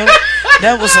 Okay,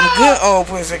 that was some good old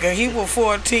pussy. Cause he was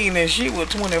 14 and she was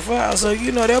 25. So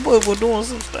you know that boy was doing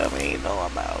some stuff he didn't know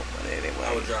about. But anyway,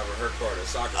 I was driving her car to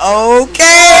soccer.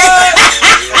 Okay.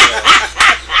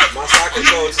 My soccer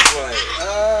coach is like,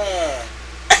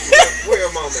 where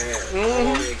mama at?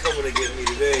 Mama ain't coming to get me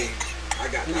today. I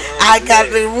got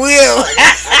the wheel. I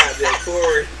got the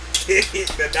Accord.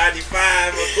 The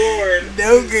 95 Accord.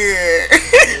 No good.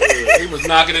 He was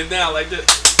knocking it down like this.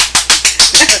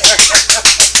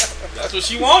 That's what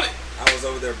she wanted. I was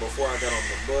over there before I got on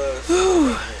the bus.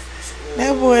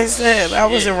 That boy said I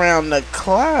was around the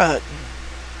clock.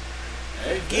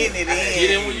 Hey, getting it in.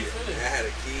 Get in where you fit in. I had a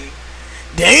key.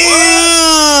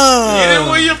 Damn. Get in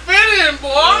where you fit in,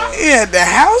 boy. Yeah, the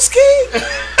house key?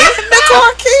 The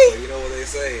car key? Well, you know what they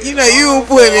say. You know you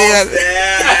put it.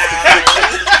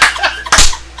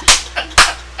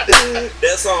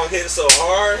 That song hit so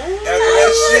hard after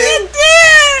that shit.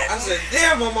 I said,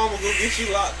 damn, my mama gonna get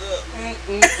you locked up. My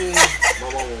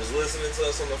mama was listening to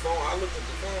us on the phone. I looked at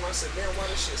the phone. I said, damn, why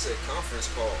this shit said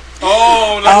conference call?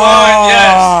 Oh, the line,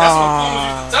 yes. That's what phones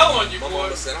used to tell on you, my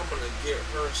boy. mama said, I'm gonna get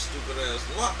her stupid ass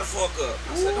locked the fuck up.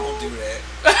 I said, don't do that.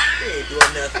 We ain't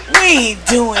doing nothing. We ain't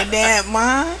doing that,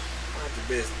 Mom. Mind your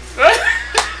business.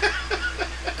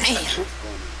 Damn.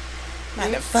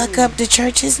 Trying to fuck up the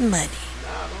church's money.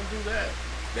 Nah, don't do that.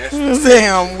 That's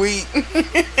damn weak.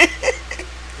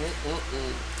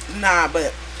 Nah,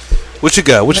 but what you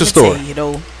got? What's your story? You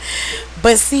know,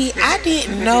 but see, I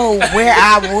didn't know where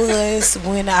I was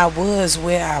when I was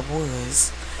where I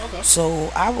was. Okay.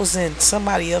 So I was in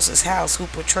somebody else's house who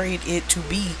portrayed it to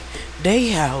be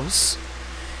their house,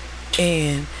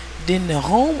 and then the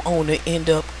homeowner end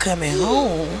up coming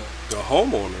home. The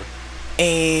homeowner.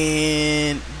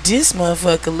 And this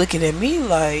motherfucker looking at me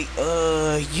like,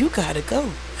 you gotta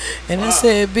go. And I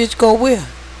said, bitch, go where?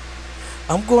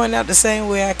 I'm going out the same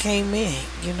way I came in.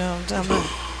 You know what I'm talking about?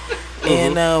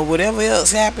 And whatever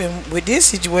else happened with this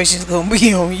situation is gonna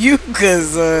be on you,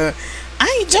 cause I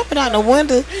ain't jumping out the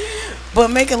window. But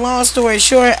making a long story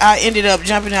short, I ended up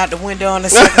jumping out the window on the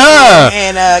second floor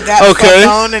and got the fuck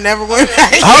on and never went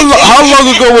back. How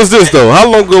long ago was this though? How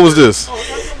long ago was this?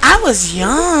 I was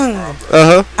young.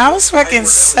 I was fucking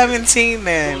 17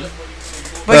 then.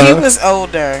 But he was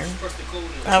older.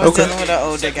 I was dealing with an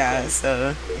older guy,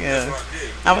 so yeah.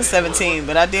 I was 17,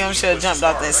 but I damn sure jumped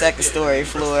off that second story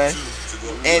floor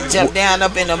and jumped down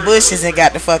up in the bushes and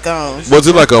got the fuck on. Was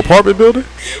it like an apartment building?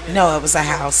 No, it was a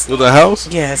house. It was a house?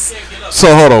 Yes.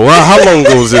 So hold on. Well, how long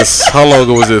ago was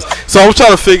this? So I'm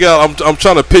trying to figure out. I'm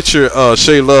trying to picture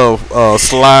Shay Love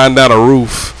sliding down a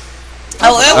roof.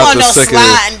 Oh, it wasn't no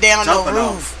sliding down the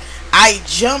roof. I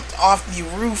jumped off the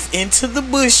roof into the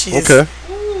bushes. Okay.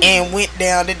 And went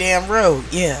down the damn road.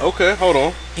 Yeah. Okay, hold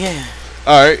on. Yeah.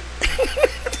 All right.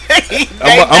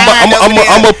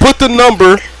 I'm gonna put the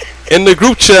number in the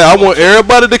group chat. I want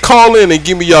everybody to call in and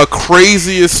give me y'all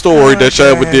craziest story that y'all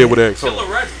ever did with X.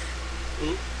 Killer ready.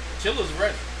 Killer's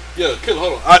ready. Yeah, Killer.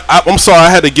 Hold on. I'm sorry. I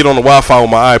had to get on the Wi-Fi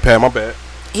on my iPad. My bad.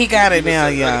 He got it now,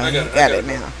 y'all. He got it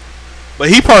now. But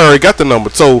he probably already got the number.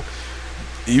 So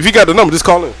if you got the number, just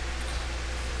call in.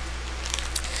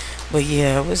 But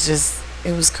yeah,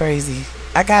 it was crazy.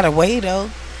 I got away though.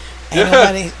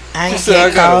 I ain't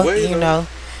get called, you know.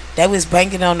 They was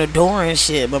banging on the door and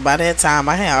shit, but by that time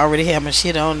I had already had my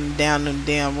shit on down the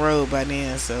damn road by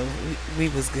then, so we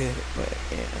was good. But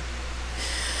yeah.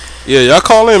 Yeah, y'all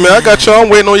call in, man. I got y'all. I'm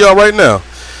waiting on y'all right now.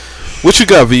 What you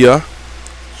got, VR?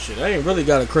 Shit, I ain't really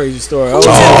got a crazy story. Oh,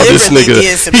 this nigga,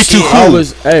 he too cool. I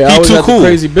always got cool. the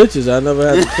crazy bitches. I never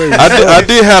had the crazy. I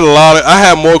did have a lot of. I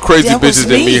had more crazy That was bitches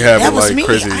than me That having was like me.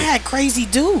 crazy. I had crazy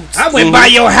dudes. I went by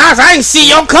your house. I ain't see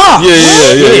your car.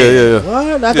 Yeah.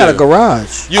 What? I got a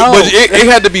garage. But it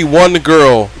had to be one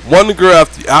girl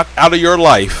out of your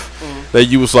life that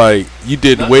you was like you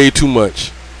did way too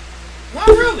much. Not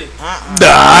really. Nah,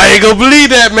 I ain't gonna believe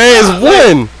that, man. It's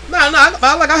one. Nah.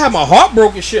 I had my heart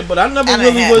broken shit, but I never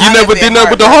really was. You never did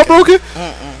nothing with the heartbroken?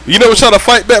 You never tried to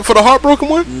fight back for the heartbroken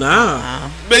one? Nah.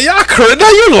 Man, y'all crazy. Now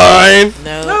you lying.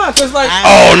 Nah, cause like.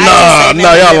 Y'all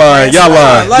lying. Y'all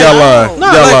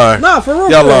lying. Nah, for real.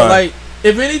 Y'all lying. Like,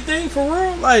 if anything, for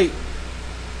real, like,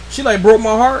 she like broke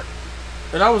my heart,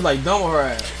 and I was like done with her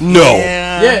ass. No.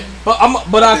 Yeah,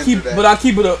 but I keep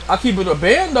it a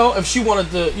band though. If she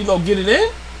wanted to, get it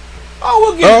in,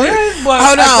 we'll get it in. But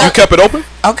hold on. You kept it open?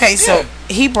 Okay, so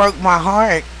he broke my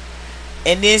heart,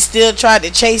 and then still tried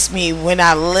to chase me when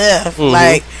I left.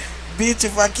 Like, bitch,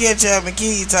 if I catch you, I'm gonna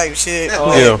kill you type shit.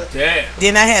 Oh, damn.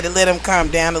 Then I had to let him calm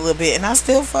down a little bit, and I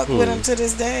still fuck with him to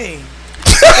this day.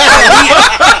 we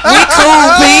cool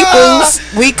peoples.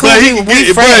 We cool people.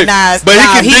 We fraternize. But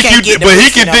he can't get what?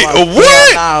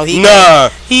 No,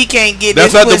 he can't get.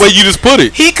 That's not the way you just put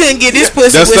it. He couldn't get this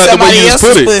pussy with somebody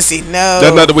else's pussy. No,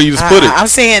 that's not the way you just put it. I'm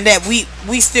saying that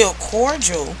we still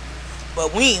cordial,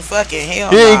 but we ain't fucking hell.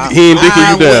 He ain't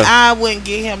dicking you down. I wouldn't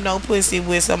get him no pussy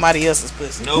with somebody else's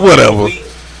pussy. No, whatever.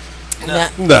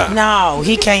 Nah. No,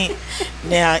 he can't.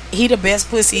 Now he the best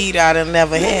pussy eater I done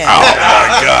never had. Oh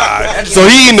my god! So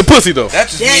he eating the pussy though. That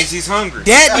just means he's hungry.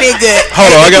 That nigga.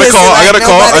 Hold on, I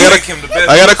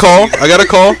got a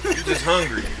call. He's just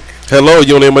hungry. Hello,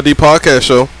 you on the MID podcast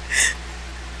show?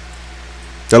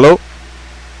 Hello.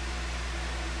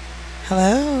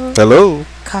 Hello.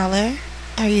 Caller,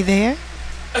 are you there?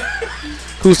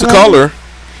 Who's the caller?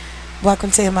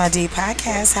 Welcome to MID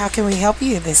podcast. How can we help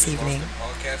you this evening?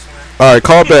 All right,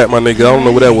 call back, my nigga. I don't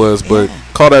know what that was, but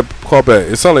call back.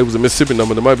 It sounded like it was a Mississippi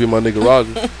number. That might be my nigga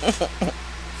Roger.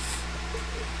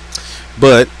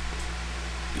 But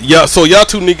so y'all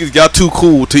two niggas, y'all too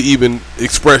cool to even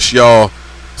express y'all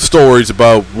stories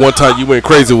about one time you went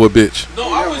crazy with a bitch. No,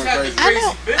 I always had the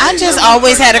crazy bitch. I just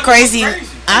always had a crazy.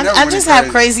 I just have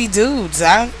crazy dudes.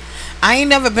 I ain't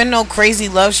never been no crazy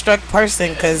love struck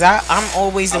person because I'm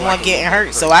always the one getting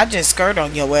hurt. So I just skirt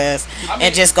on your ass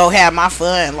and just go have my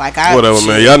fun. Whatever,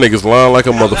 man. Y'all niggas lying like a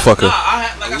motherfucker.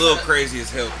 A little crazy as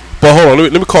hell. But hold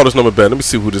on, let me call this number back. Let me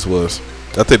see who this was.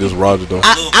 I think this was Roger though.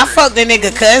 I fucked the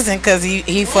nigga cousin because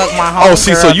he fucked my home. Oh,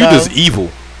 see, so you just evil.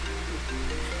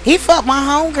 He fucked my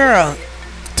home girl.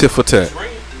 Tit for tat. It's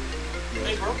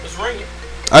ringing.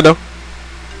 I know.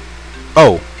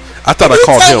 Oh, I thought I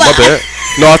called him. My bad.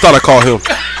 No, I thought I called him.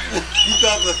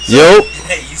 Yo.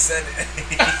 You said it.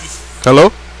 Hello.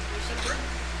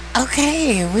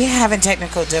 Okay, we're having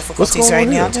technical difficulties right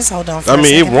now. Just hold on for a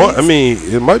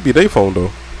second, it might be their phone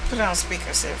though. Put it on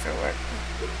speaker, see if it works.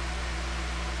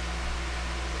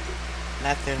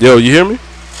 Nothing. Yo, you hear me?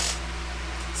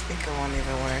 Speaker won't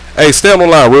even work. Hey, stay on the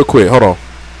line real quick. Hold on.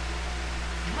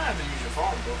 You might have to use your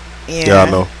phone, bro. Yeah, I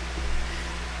know.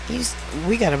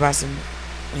 We gotta buy some.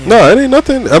 Yeah. No, it ain't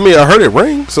nothing. I mean, I heard it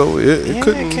ring, so it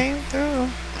couldn't. It came through. All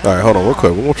right, hold on real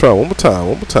quick. We're gonna try one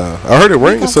more time. I heard it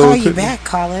ring, so call it you couldn't. back,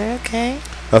 caller. Okay.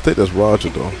 I think that's Roger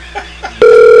though. Yeah,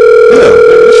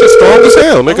 that shit strong as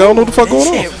hell, nigga. I don't know what the fuck going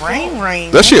on. That shit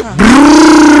ring. That shit.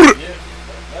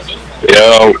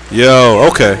 Yo,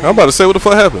 okay. I'm about to say what the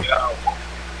fuck happened.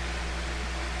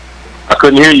 I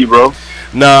couldn't hear you, bro.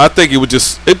 Nah, I think it was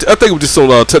just.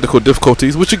 Some technical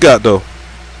difficulties. What you got though?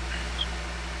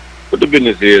 What the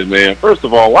business is, man. First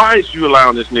of all, why is you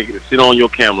allowing this nigga to sit on your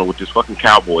camera with this fucking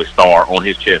cowboy star on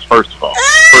his chest? First of all,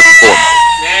 first and foremost.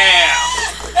 Yeah.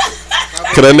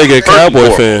 Cause that nigga a cowboy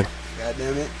fan. God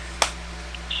damn it.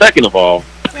 Second of all,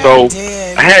 so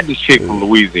I had this chick from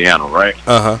Louisiana, right?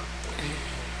 Uh huh.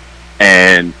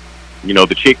 And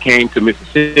the chick came to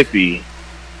Mississippi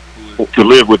to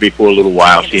live with me for a little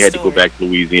while. She had to go back to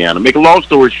Louisiana. Make a long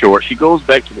story short, she goes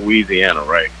back to Louisiana,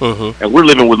 right? Mm-hmm. And we're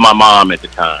living with my mom at the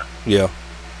time. Yeah.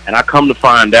 And I come to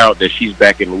find out that she's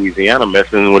back in Louisiana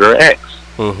messing with her ex.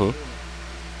 Mm-hmm.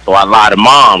 So I lie to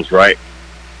Mom's, right?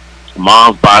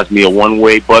 Mom buys me a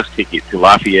one-way bus ticket to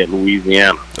Lafayette,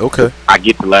 Louisiana. Okay. I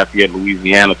get to Lafayette,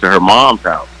 Louisiana to her mom's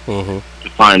house to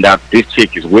find out this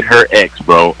chick is with her ex,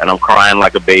 bro, and I'm crying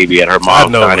like a baby at her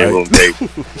mom's dining room table.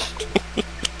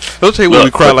 Don't tell you when we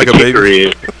cry like a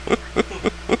baby.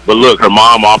 But look, her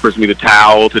mom offers me the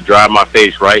towel to dry my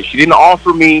face, right? She didn't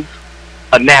offer me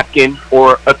a napkin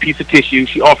or a piece of tissue.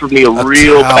 She offered me a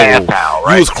real bath towel,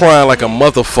 right? You was crying like a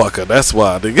motherfucker. That's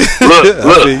why, nigga.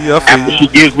 Look. After she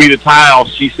gives me the towel,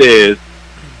 she says,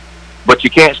 "But you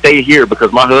can't stay here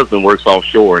because my husband works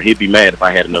offshore. He'd be mad if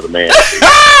I had another man."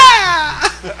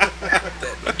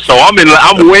 So I'm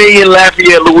way in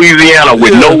Lafayette, Louisiana,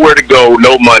 with nowhere to go,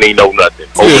 no money, no nothing.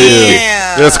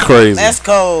 Yeah, that's crazy. Let's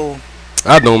go.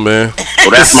 I know, man. So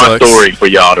that's my story for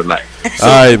y'all tonight.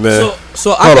 All right, man.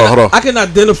 So hold on. I can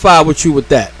identify with you with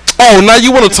that. Oh, now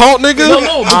you want to talk, nigga?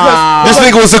 No, because this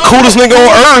nigga was the coolest nigga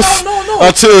on earth. No.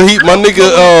 Until my nigga.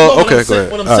 Okay, go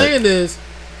ahead. What I'm saying is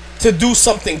to do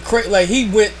something crazy. Like he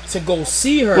went to go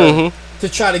see her to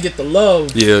try to get the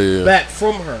love back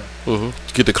from her.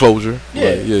 Get the closure.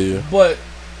 Yeah, like, yeah. But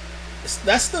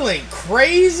that still ain't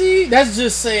crazy. That's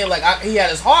just saying like he had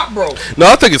his heart broke. No,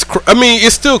 I think it's. I mean,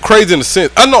 it's still crazy in a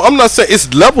sense. I know. I'm not saying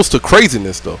it's levels to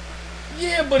craziness though.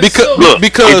 Yeah, but because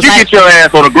if you get your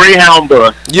ass on a Greyhound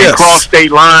bus and cross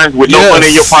state lines with no money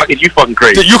in your pocket, you fucking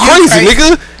crazy. You crazy,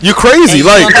 nigga. You crazy.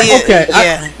 Like okay,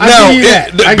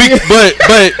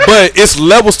 but it's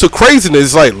levels to craziness.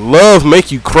 It's like love make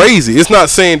you crazy. It's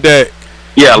not saying that.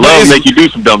 Yeah, love make you do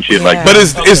some dumb shit like that. But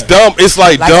it's dumb. It's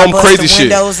like dumb crazy shit.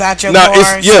 Now it's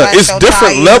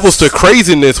different levels to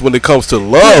craziness when it comes to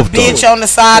love. Bitch on the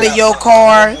side of your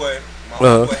car. My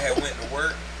boy had went to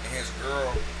work and his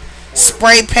girl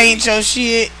spray paint your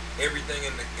shit. Everything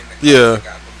in the car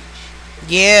got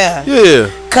Yeah.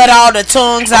 Cut all the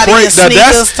tongues out of your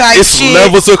sneakers type it's shit. It's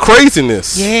levels of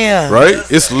craziness. Yeah. Right?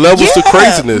 It's levels of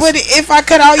craziness. But if I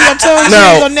cut all your tongues, you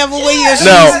ain't gonna never wear your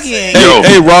shoes again.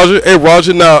 Hey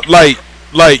Roger, now like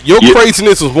your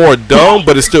craziness is more dumb,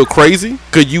 but it's still crazy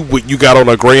because you got on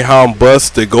a Greyhound bus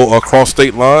to go across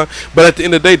state line. But at the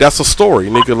end of the day, that's a story,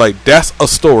 nigga. Like that's a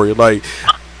story. Like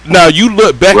now you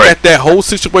look back at that whole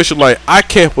situation, like I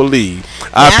can't believe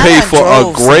I paid for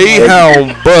a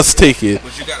Greyhound bus ticket.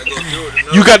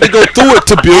 You got to go through it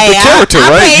to build the character,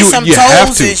 I right? paid some you have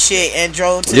tolls to. And shit and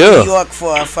drove to New York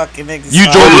for a fucking nigga. You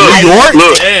drove to New York?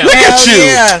 Look at you.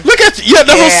 Yeah. Look at you. Yeah,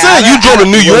 that's what I'm saying. You drove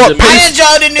to New York. I done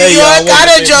drove to New York.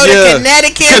 I done drove to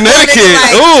Connecticut.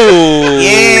 Ooh.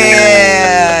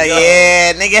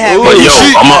 Yeah. Nigga had I'm gonna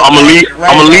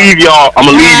leave y'all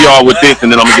with this, and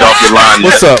then I'm gonna get off your line.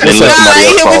 What's up? And let somebody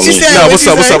else call in. No,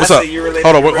 what's up?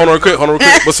 Hold on real quick.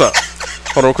 What's up?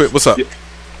 Hold on real quick. What's up?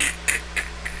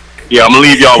 Yeah, I'm gonna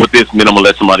leave y'all with this, and then I'm gonna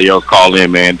let somebody else call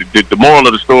in, man. The moral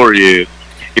of the story is,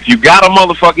 if you got a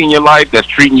motherfucker in your life that's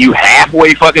treating you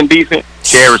halfway fucking decent,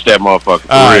 cherish that motherfucker for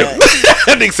real.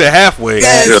 That nigga said halfway.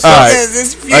 Yes, all right.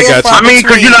 I got you. I mean,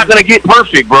 because you're not gonna get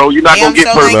perfect, bro. You're not gonna get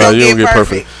perfect. No, you don't get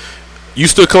perfect. You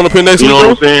still coming up here next week, bro? You know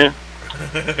what I'm saying?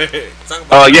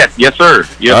 Yes, sir.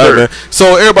 Yes, sir. Man.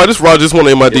 So everybody, this Roger, just one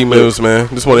of MID members, man.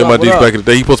 This one of MIDs back in the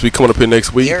day. He's supposed to be coming up here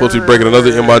next week. He's supposed to be bringing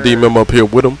another MID member up here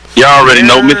with him. Y'all already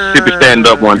know Mississippi stand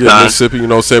up one time. Mississippi, you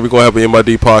know what I'm saying? We're gonna have an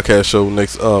MID podcast show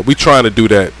next. We trying to do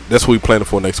that. That's what we planning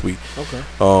for next week. Okay.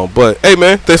 But hey,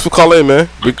 man, thanks for calling in, man.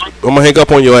 I'm gonna hang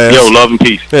up on your ass. Yo, love and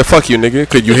peace. Yeah, fuck you, nigga.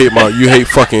 Cause you hate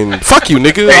fucking. Fuck you,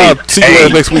 nigga. I'll see you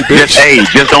ass next week, bitch.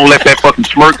 Just don't let that fucking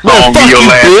Smirk song be your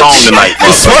last song tonight.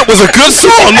 The Smirk was a good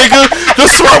song, nigga. The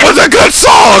Smirk was a good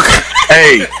song.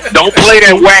 Hey, don't play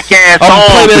that whack ass song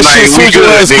I'm play that tonight. shit soon as your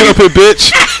ass get up here,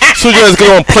 bitch. Soon as your ass get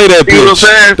on, play that bitch.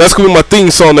 That's gonna be my theme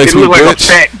song next week, like bitch. A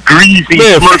fat, greasy,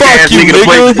 man, fuck you, nigga.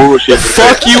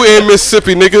 Fuck you in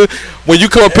Mississippi, nigga. When you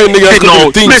come up here, nigga, that's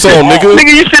gonna be the theme song, nigga.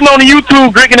 Nigga, you sitting on the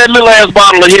YouTube drinking that little ass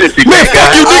bottle of Hennessy. Man,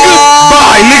 fuck you, nigga.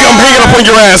 Bye, nigga. I'm hanging up on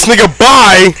your ass, nigga.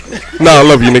 Bye. Nah, I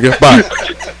love you, nigga. Bye.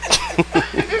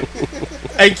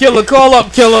 Hey, Killer, call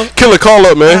up, Killer. Killer, call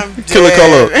up, man. Killer,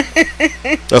 call up.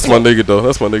 That's my nigga, though.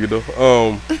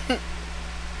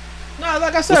 Nah,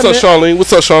 like I said, What's up, Charlene?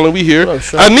 What's up, Charlene? We here.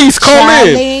 Niece, call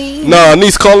in. Nah,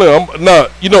 Niece, call in.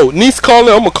 Niece, call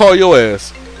in. I'm gonna call your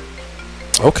ass.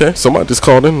 Okay, somebody just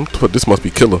called in. But this must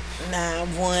be Killer.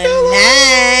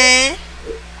 919.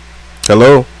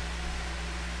 Hello.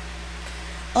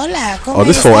 Hola, oh,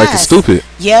 this phone acting stupid.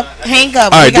 Yep, hang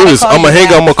up. Alright, do this. I'm gonna hang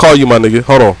up. I'm gonna call you, my nigga.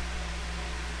 Hold on.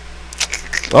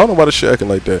 I don't know why this shit acting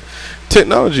like that.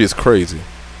 Technology is crazy.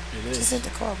 Just hit the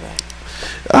call back.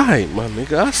 Alright, my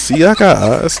nigga. I see. I got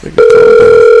eyes, nigga.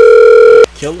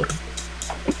 Killer.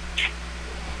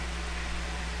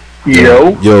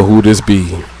 Yo, who this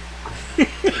be?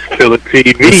 Killer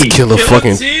TV. It's Killer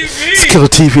fucking. It's Killer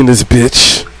TV in this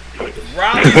bitch.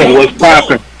 What's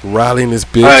poppin'? Riley in this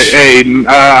bitch.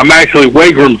 I'm actually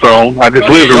Wagram Zone. I just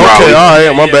live in Raleigh. Okay,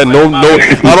 alright, my bad. No,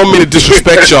 I don't mean to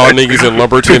disrespect y'all niggas in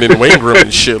Lumberton and Wagram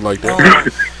and shit like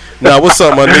that. Nah, what's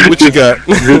up, my nigga? What you got?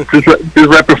 just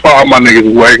rapid fire, my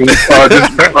niggas. Wagon.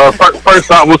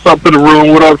 First off, what's up to the room?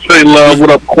 What up, Shay Love?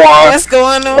 What up, Quan? What's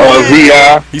going on?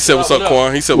 Vi. He said, "What's up,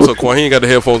 Quan?" He said, "What's up, Quan?" He ain't got the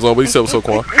headphones on, but he said, "What's up,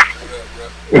 Quan?"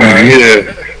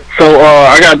 Yeah. So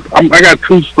I got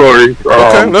two stories.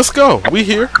 Okay, let's go. We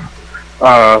here.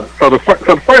 So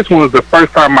the first one was the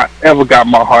first time I ever got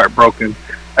my heart broken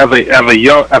as a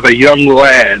young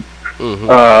lad. Mm-hmm.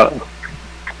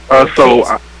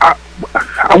 So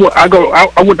I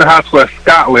went to high school at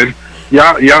Scotland.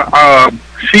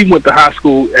 She went to high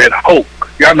school at Hoke.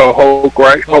 Y'all know Hoke,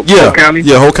 right? Hoke County.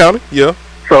 Yeah, Hoke County. Yeah.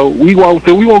 So we won't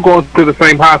go to the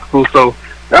same high school. So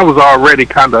that was already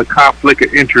kind of a conflict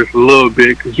of interest a little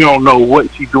bit because you don't know what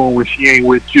she's doing when she ain't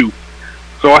with you.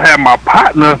 So I had my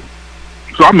partner.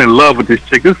 So I'm in love with this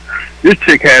chick. This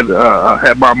chick had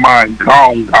my mind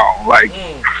gone, like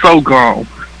so gone.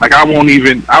 Like I won't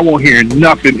hear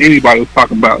nothing anybody was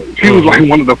talking about. She was like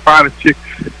one of the finest chicks.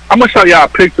 I'm gonna show y'all a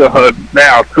picture of her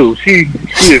now too. She is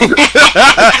just, she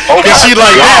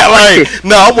like that. Like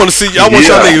no, I want to see. I want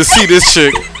y'all niggas to see this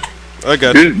chick. I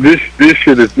got this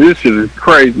shit is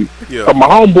crazy. Yeah. So my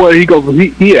homeboy,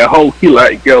 he at Hope. He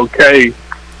like, yo, okay.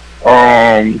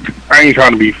 I ain't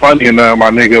trying to be funny or nothing, my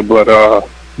nigga, but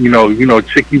you know,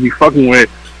 chick you be fucking with.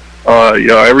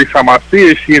 Every time I see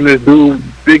her, she and this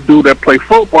big dude that play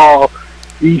football.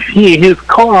 He in his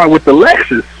car with the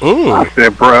Lexus. I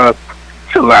said, bruh,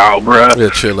 chill out, bruh. Yeah,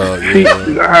 chill out.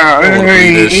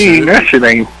 That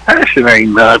shit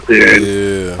ain't nothing.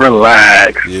 Yeah.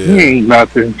 Relax. Yeah. He ain't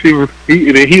nothing. He was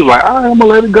like, all right, I'm gonna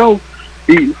let it go.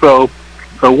 So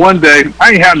one day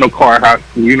I ain't had no car in high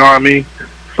school. You know what I mean?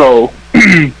 So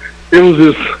it was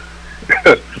this.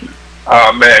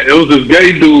 It was this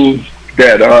gay dude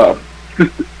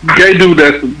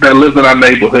that lives in our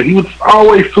neighborhood. He was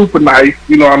always super nice.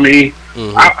 You know what I mean?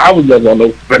 Mm-hmm. I was never on no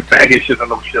faggot shit or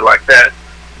no shit like that.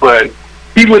 But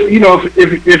he would, you know,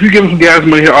 if you give him some gas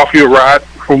money, he'll offer you a ride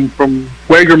from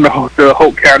Wagram to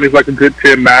Hope County. It's like a good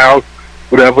 10 miles,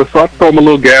 whatever. So I throw him a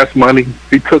little gas money.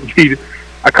 He took me.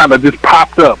 I kind of just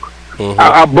popped up. Mm-hmm.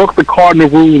 I booked the car in the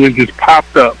room and just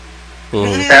popped up.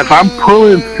 Mm-hmm. As I'm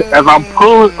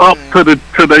pulling up to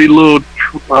the little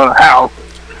house,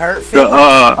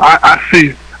 I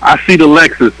see the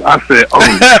Lexus. I said, "Oh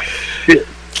shit!"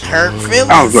 Hurt feelings.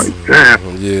 I was like, "Damn!"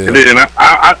 Yeah. And then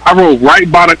I rolled right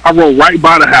by the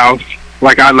house,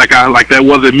 like that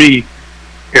wasn't me.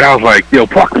 And I was like, "Yo,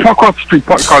 park across the street,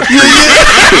 park across the street."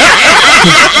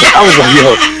 I was like,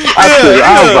 "Yo,"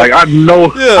 I was like, "I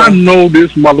know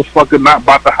this motherfucker not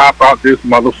about to hop out this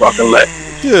motherfucking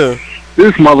Lexus." Yeah.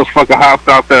 This motherfucker hopped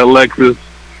out that Lexus.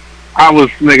 That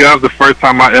was the first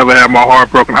time I ever had my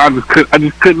heart broken. I just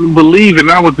couldn't believe it.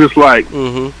 And I was just like,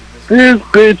 this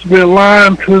bitch been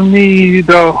lying to me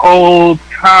the whole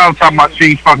time, talking about she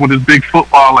ain't fucking with this big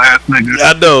football ass nigga.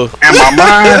 I know. In my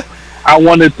mind, I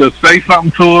wanted to say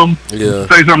something to him,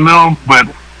 but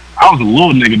I was a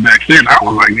little nigga back then. I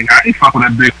was like, nigga, I ain't fucking with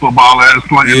that big football ass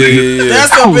player nigga.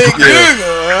 That's a big nigga.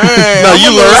 No,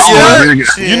 you learned.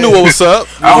 You knew what was up.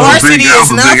 Varsity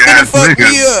is not gonna fuck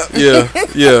me up.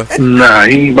 Yeah. Nah,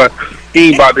 he ain't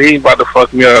about to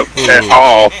fuck me up at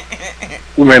all.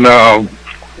 I mean,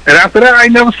 and after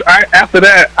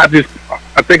that,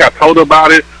 I think I told her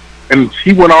about it, and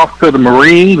she went off to the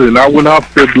Marines, and I went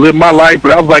off to live my life.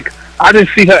 But I was like, I didn't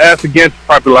see her ass again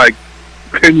probably like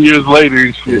 10 years later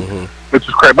and shit, which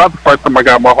is crazy. About the first time I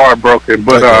got my heart broken.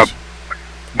 But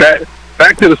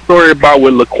back to the story about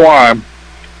with Laquan,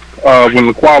 when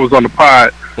Laquan was on the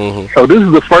pod. So this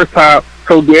is the first time.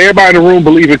 So do everybody in the room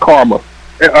believe in karma?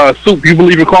 Soup, you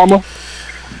believe in karma?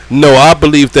 No, I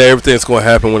believe that everything's going to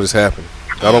happen when it's happened.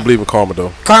 I don't believe in karma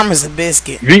though. Karma's a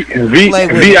biscuit. Vi, you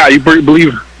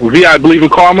believe in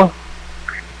karma?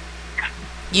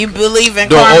 You believe in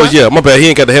karma? Oh yeah, my bad. He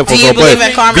ain't got the headphones on. Do you believe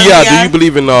in karma? Vi, do you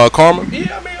believe in karma?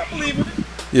 Yeah, I mean, I believe in it.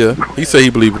 Yeah, he said he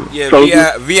believed in it.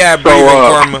 Yeah, Vi believe in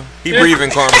karma. He breathe in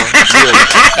karma.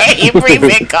 He breathe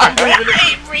in karma.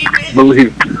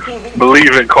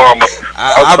 Believe in karma.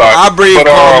 I breathe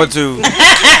karma too.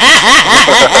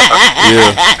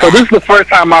 Yeah. So this is the first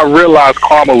time I realized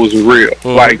karma was real.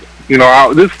 Like, you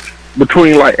know,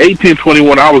 between like 18 and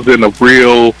 21, I was in a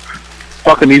real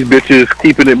fucking these bitches,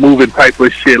 keeping it moving type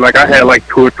of shit. Like I had like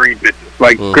 2 or 3 bitches,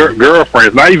 like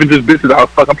girlfriends, not even just bitches I was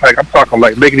fucking. I'm talking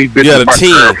like making these bitches. You had a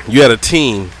team. You had a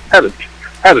team.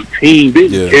 Had a team.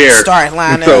 Didn't care. Start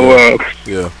line up. So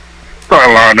start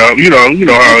line up. You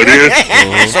know how it is.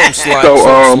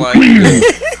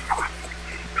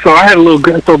 So I had a little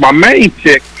girl. So my main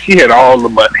chick, she had all the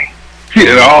money.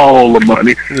 Yeah.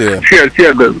 Yeah. She had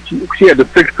the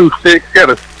 626.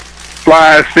 She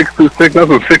fly 626. That's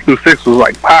when 626 was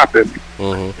like popping.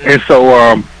 And so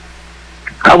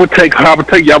I would take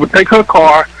her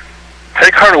car,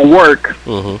 take her to work,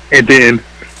 and then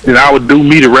I would do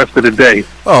me the rest of the day.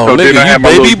 Oh, so nigga, then I had you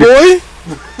my baby boy?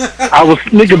 I was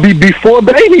before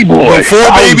baby boy.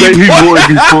 Before baby boy.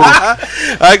 Before.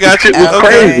 I got you. It was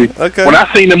crazy. Okay. When I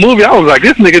seen the movie, I was like,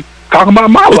 this nigga talking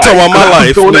about my life. Talking about my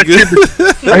life,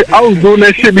 nigga. I was doing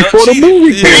that shit before the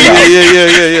movie came out.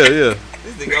 Yeah.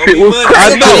 It was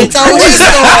crazy.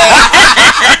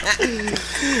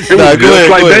 It was just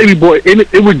like baby boy. And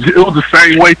it was the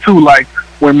same way too. Like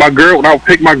when I would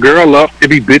pick my girl up,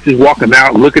 it'd be bitches walking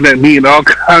out looking at me and all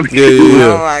kinds of shit.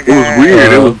 Oh my God. It was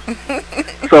weird. It was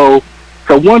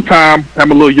so one time, my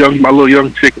little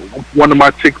young chick, one of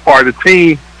my chicks part of the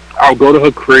team, I'll go to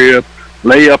her crib,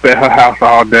 lay up at her house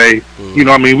all day. You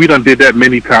know what I mean? We done did that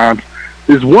many times.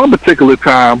 This one particular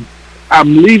time,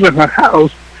 I'm leaving her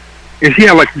house, and she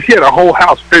had a whole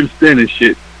house fenced in and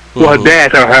shit. Well, her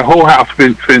dad had her whole house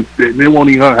fenced in, and it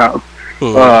wasn't even her house.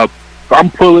 So I'm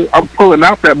pulling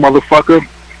out that motherfucker,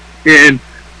 and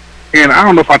I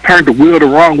don't know if I turned the wheel the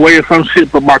wrong way or some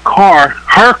shit, but her car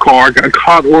got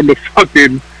caught on the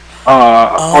fucking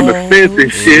on the fence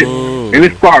and shit, and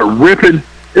it started ripping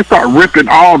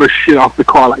all the shit off the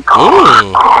car. Like,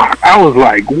 I was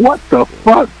like, what the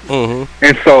fuck?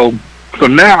 And so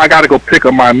now I got to go pick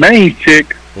up my main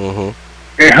chick, and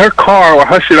her car,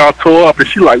 her shit all tore up, and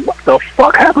she like, what the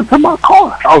fuck happened to my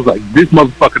car? I was like, this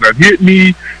motherfucker done hit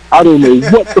me. I don't know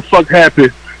what the fuck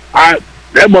happened.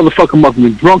 That motherfucker must have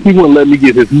been drunk. He wouldn't let me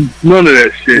get none of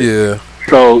that shit. Yeah.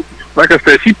 So, like I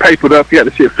said, she papered up. She had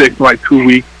the shit fixed in like 2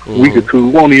 weeks, a week or two.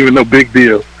 Won't even no big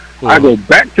deal. I go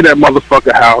back to that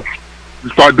motherfucker house,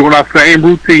 start doing our same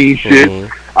routine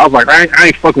shit. I was like, I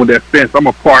ain't fucking with that fence. I'm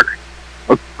gonna park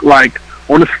like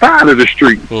on the side of the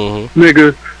street,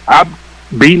 nigga. I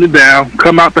beating it down,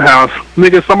 come out the house,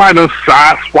 nigga. Somebody done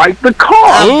side-swiped the car.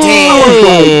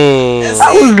 I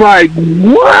was like,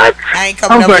 what? I ain't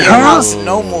coming up to your house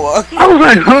no more. I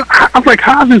was like,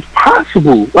 how is this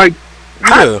possible? Like,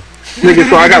 nigga,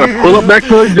 so I gotta pull up back to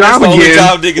the job again. That's the only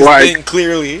time niggas like, think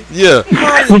clearly. Yeah.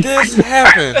 How did this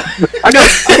happen? I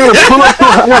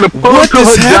gotta pull up to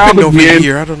her job again.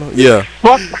 Here? I don't know. Yeah.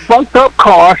 Fucked up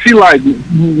car. She like,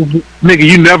 nigga,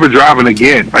 you never driving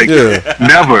again. Like,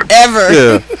 never. Ever.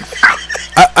 Yeah.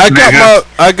 I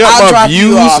got my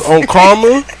views on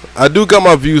karma. I do got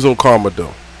my views on karma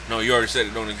though. No, you already said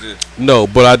it don't exist. No,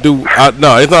 but I do.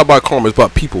 No, it's not about karma. It's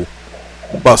about people.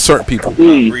 About certain people.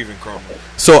 Breathing karma.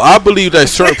 So I believe that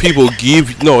certain people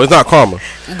give. No, it's not karma.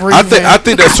 I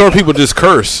think that certain people just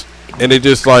curse, and they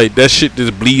just like that shit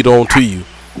just bleed on to you.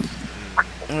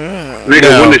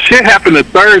 Nigga, when the shit happened the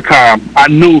third time, I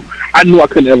knew I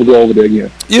couldn't ever go over there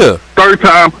again. Yeah. Third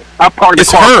time, I parked the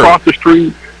car across the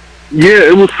street. Yeah,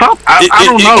 it was something. I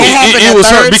don't know. It was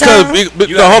her because.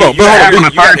 Hold on.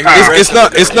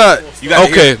 It's not.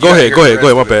 Okay, go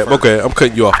ahead. My bad. Okay, I'm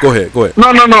cutting you off. Go ahead. No.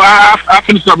 I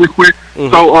finished up real quick.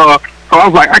 So I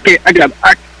was like,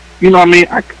 you know what I mean?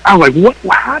 I was like, what?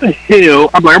 How the hell?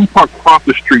 I'm like, I'm parked across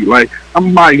the street. Like,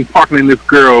 I'm not even parking in this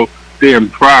girl damn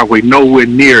driveway, nowhere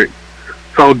near it.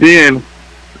 So then,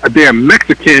 some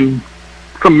Mexican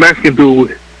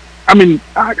dude. I mean,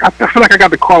 I feel like I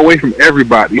got the car away from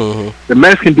everybody. The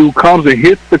Mexican dude comes and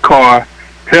hits the car,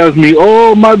 tells me,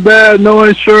 "Oh, my bad, no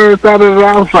insurance." I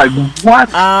was like, "What?"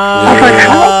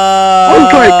 I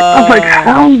was like,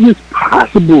 "How is this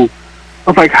possible?" I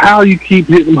was like, "How you keep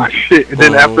hitting my shit?" And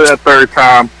then after that third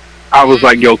time, I was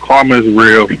like, "Yo, karma is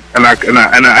real," and I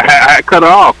cut her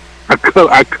off. I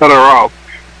cut her off,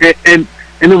 and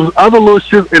there was other little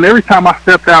shit. And every time I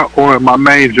stepped out on my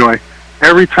main joint,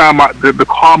 every time the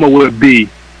karma would be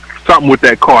something with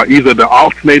that car. Either the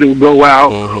alternator would go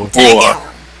out, or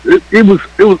it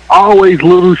was always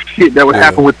little shit that would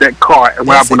happen with that car. And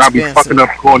when I be fucking up,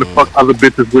 going to fuck other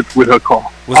bitches with her car.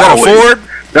 Was that a Ford?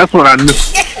 That's when I knew.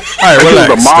 All right, relax.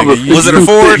 Was it a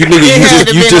Ford? You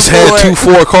just had 2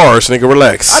 Ford cars, nigga.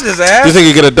 Relax. I just asked. This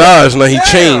nigga get a Dodge, now he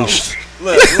changed.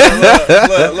 Look.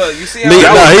 You see how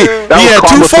he had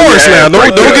 2 Fords now.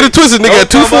 Don't get it twisted, nigga. Had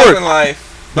 2 Fords.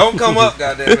 Don't come up,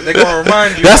 goddamn. They gonna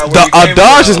remind you. That's a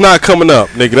Dodge is not coming up,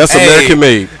 nigga. That's American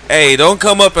made. Hey, don't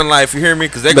come up in life. You hear me?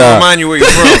 Because they gonna remind you where you're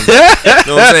from. You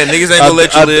know what I'm saying? Niggas ain't gonna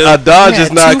let you live. A Dodge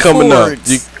is not coming up.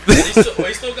 He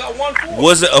still got 1 Ford.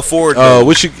 Was it a Ford?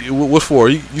 What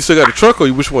Ford? You still got the truck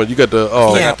or which one? You got the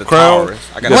I got the Crown.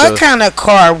 What kind of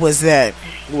car was that?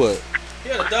 What?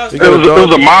 It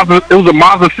was a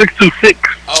Mazda 626.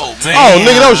 Oh man. Oh,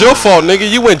 nigga, that was your fault, nigga.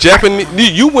 You went Japanese.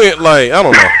 You went like I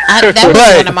don't know. That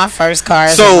was one of my first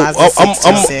cars. So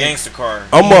I'm Gangster car.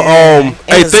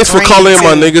 Hey, thanks for calling in,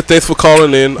 my nigga. Thanks for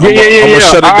calling in. I'm gonna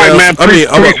shut it down. All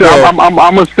right, man.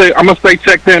 I'm gonna stay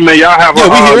checked in, man. Y'all have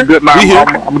a good night.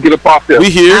 I'm gonna get up off there. We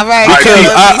here. All right, because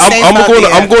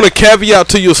I'm going to caveat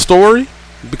to your story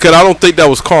because I don't think that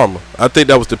was karma. I think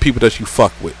that was the people that you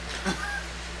fuck with.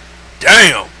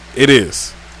 Damn. It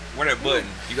is. Where that button?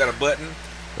 You got a button?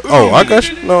 Oh, I got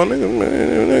you. No, nigga,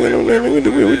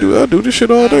 I do this shit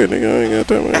all day, nigga. I ain't got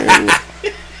time.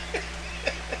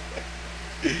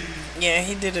 Yeah,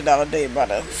 he did it all day about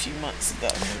a few months ago.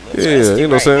 Yeah, you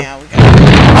know what I'm saying? I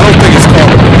don't think it's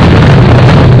karma.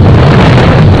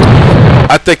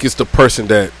 I think it's the person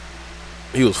that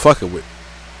he was fucking with.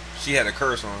 She had a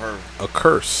curse on her. A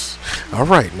curse. All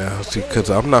right, now, see, because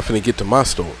I'm not finna get to my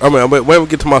story. I mean, we haven't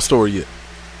get to my story yet.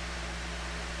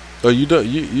 Oh, you done?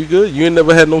 You good? You ain't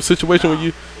never had no situation where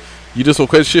you did some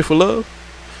crazy shit for love?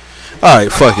 All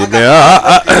right, fuck it, man.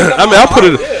 I mean, I'll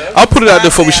put it out there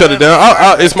before we shut it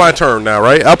down. It's my turn now,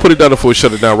 right? I'll put it down before we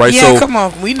shut it down, right? Yeah, so, come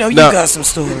on. We know you got some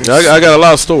stories. I got a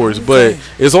lot of stories, but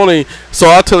it's only so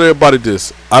I'll tell everybody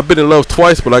this. I've been in love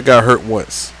twice, but I got hurt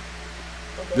once.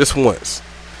 Just once.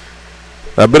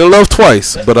 I've been in love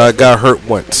twice, but I got hurt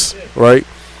once, right?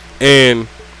 And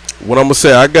what I'm gonna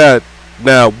say, I got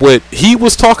now what he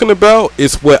was talking about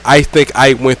is what I think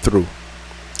I went through,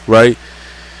 right?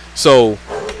 So,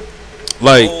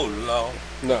 like,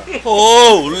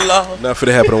 not for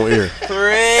that happen on air.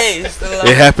 Praise the Lord.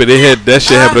 It happened. That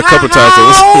shit happened a couple times.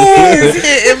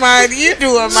 You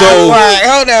doing my part?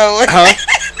 Hold on. Huh?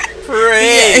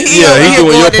 He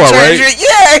doing your part, right?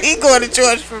 Yeah, he going to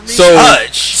church for me. So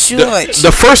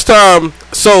the first time,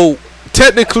 so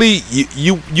technically,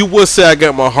 you would say I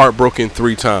got my heart broken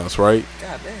 3 times, right?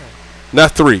 Goddamn.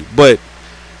 Not 3, but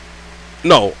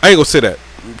no, I ain't gonna say that.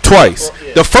 Twice.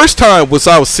 The first time was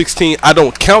I was 16. I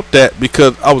don't count that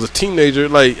because I was a teenager.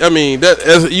 Like, I mean,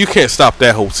 you can't stop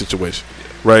that whole situation,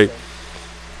 right?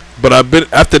 But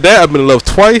after that, I've been in love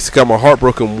twice. Got my heart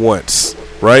broken once,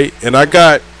 right? And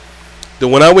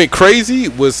when I went crazy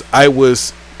I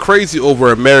was crazy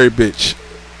over a married bitch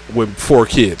with 4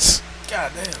 kids.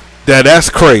 Goddamn. That's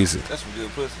crazy. That's some good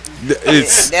pussy.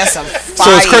 That's some fire.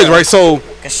 So it's crazy, right? So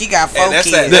cause she got 4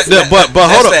 kids. But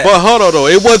hold on though.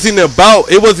 It wasn't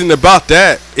about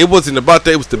that. It wasn't about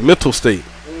that. It was the mental state.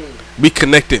 We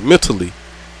connected mentally,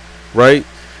 right?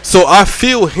 So I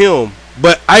feel him,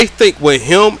 but I think with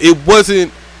him it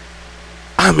wasn't.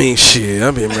 I mean, shit.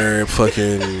 I've been married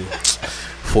fucking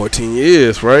 14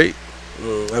 years, right?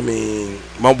 I mean,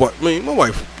 my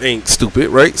wife ain't stupid,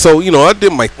 right? So, you know, I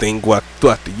did my thing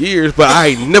throughout the years, but I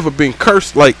ain't never been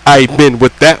cursed like I've been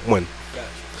with that one.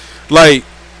 Like,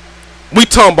 we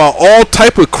talking about all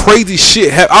type of crazy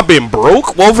shit. I've been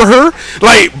broke over her.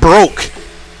 Like, broke.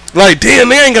 Like, damn,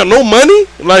 they ain't got no money.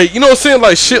 Like, you know what I'm saying?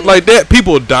 Like, shit like that.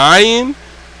 People dying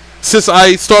since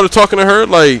I started talking to her.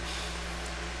 Like,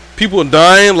 people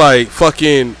dying, like,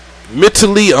 fucking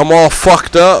mentally, I'm all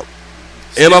fucked up.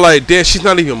 And I'm like, damn, she's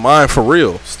not even mine for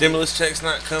real. Stimulus checks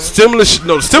not coming? The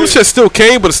stimulus check still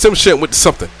came, but the stimulus check went to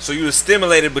something. So you were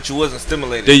stimulated, but you wasn't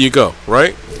stimulated. There you go,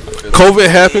 right? COVID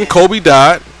happened, Kobe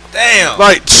died. Damn.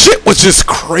 Like, shit was just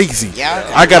crazy.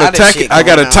 Yeah, I got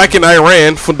attacked in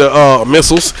Iran for the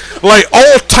missiles. Like,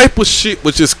 all type of shit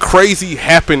was just crazy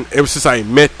happened ever since I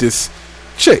met this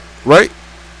chick, right?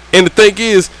 And the thing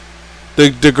is,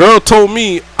 the girl told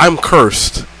me I'm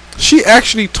cursed. She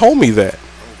actually told me that.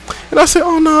 And I said,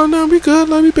 oh, no, we good.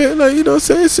 Let me bet. Like, you know what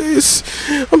I'm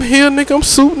saying? I'm here, nigga. I'm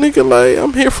suit, nigga. Like,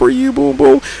 I'm here for you, boom,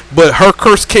 boom. But her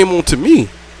curse came on to me.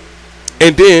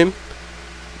 And then,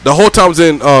 the whole time I was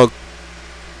in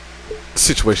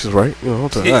situations, right? You know,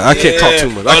 I can't talk too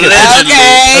much.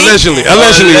 Allegedly,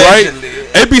 right?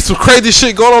 It be some crazy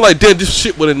shit going on. Like, damn, this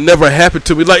shit would have never happened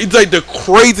to me. Like, it's like the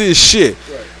craziest shit.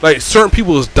 Right. Like, certain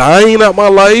people was dying out my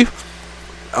life.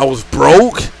 I was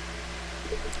broke.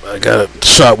 I got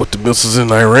shot with the missiles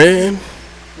in Iran.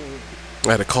 I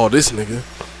had to call this nigga.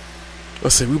 I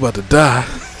said, we about to die.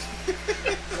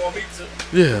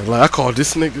 Yeah, like I called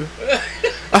this nigga.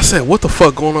 I said, what the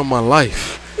fuck going on in my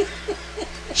life?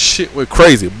 Shit went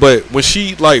crazy. But when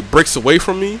she like breaks away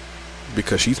from me,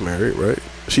 because she's married, right?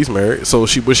 She's married. So when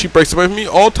she breaks away from me,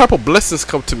 all type of blessings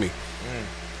come to me.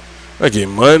 I get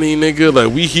money, nigga.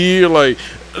 Like, we here, like,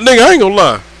 nigga, I ain't gonna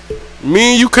lie.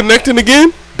 Me and you connecting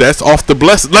again? That's off the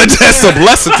blessing. Like, that's a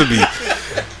blessing to me.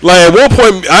 Like, at one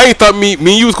point, I ain't thought me and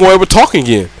you was gonna ever talk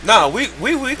again. Nah, we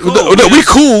cool. We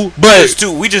cool, but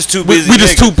we just too busy. We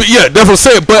just too busy. Yeah, that's what I'm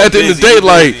saying. But at the end of the day,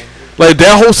 like Like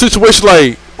that whole situation,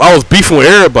 like I was beefing with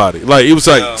everybody. Like it was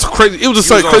like crazy. It was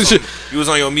just like crazy shit. You was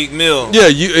on your Meek Mill. Yeah,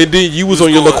 and then you was on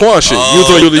your Laquan shit. You was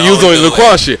on your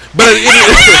Laquan shit. But one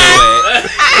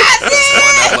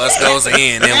of us goes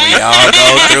in, and we all go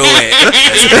through it.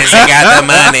 Cause Wizzy got the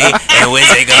money, and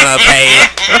Wizzy gonna pay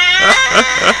it.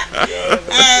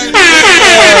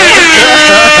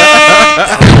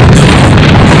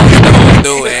 Don't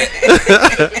do it.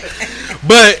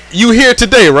 But you here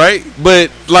today, right?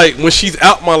 But like when she's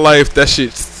out my life, that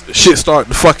shit start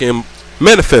to fucking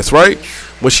manifest, right?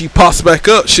 When she pops back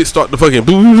up, shit start to fucking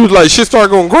like shit start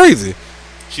going crazy.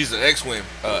 She's an ex-woman.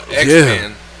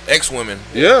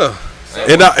 Yeah.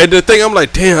 And the thing I'm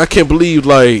like, damn, I can't believe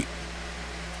like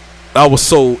I was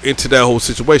so into that whole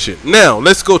situation. Now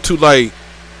let's go to like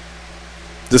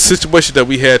the situation that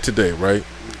we had today, right?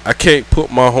 I can't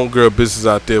put my homegirl business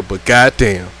out there, but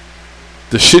goddamn,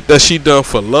 the shit that she done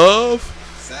for love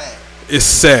is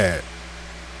sad.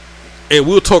 And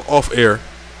we'll talk off air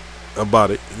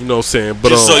about it. You know what I'm saying? But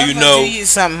just so you know, do you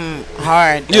something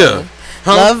hard. Though. Yeah.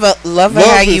 Love will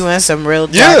have you in some real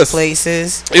dark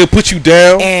places. It'll put you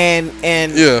down. And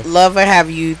love will have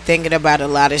you thinking about a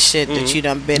lot of shit that you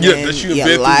done been in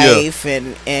your life,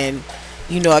 and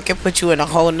you know it can put you in a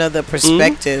whole nother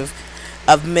perspective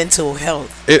of mental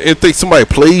health. And think somebody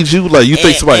played you, like you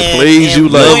think somebody played you,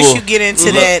 like once you get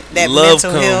into that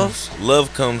mental health,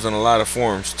 love comes in a lot of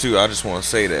forms too. I just want to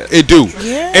say that it do.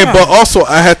 Yeah. And but also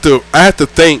I had to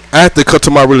come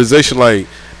to my realization like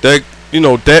that. You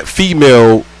know, that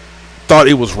female thought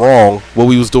it was wrong what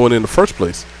we was doing in the first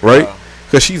place, right?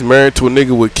 Because she's married to a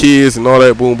nigga with kids and all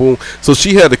that, boom, boom. So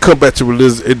she had to come back to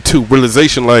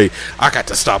realization, like, I got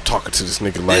to stop talking to this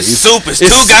nigga. Like, this soup is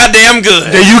too goddamn good.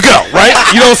 There you go, right?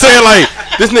 You know what I'm saying? Like,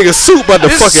 this nigga soup about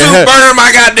to fucking soup burning my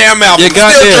goddamn mouth. I'm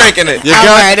still drinking it. There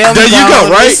you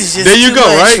go, right? There you go,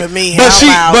 right?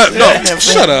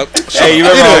 Shut up. Hey, you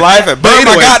remember my life? It burned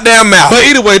my goddamn mouth. But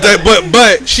anyway,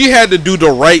 but she had to do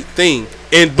the right thing.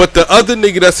 But the other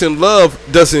nigga that's in love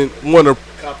doesn't want to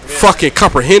fucking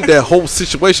comprehend that whole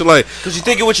situation, like, cause you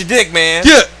thinking with your dick, man.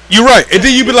 Yeah, you're right. And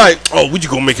then you be like, oh, would you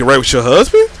go make it right with your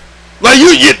husband? Like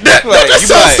that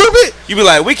sounds stupid. You be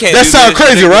like, we can't. That sounds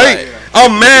crazy, right?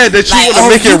 I'm mad that you want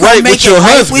to make it right with your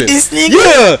husband.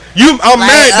 Yeah, I'm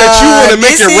mad that you want to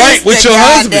make it right with your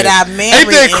husband.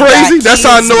 Ain't that crazy? That's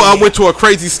how I know I went to a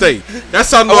crazy state.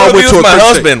 That's how I know I went to a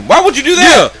crazy state. Why would you do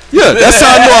that? Yeah. That's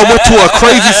how I know I went to a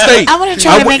crazy state. I want to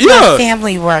try to make my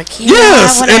family work.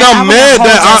 Yes, and I'm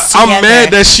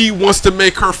mad that she wants to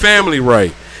make her family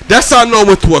right. That's how I know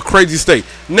I went to a crazy state.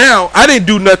 Now I didn't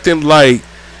do nothing like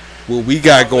what we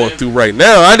got going through right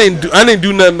now. I didn't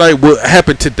do nothing like what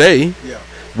happened today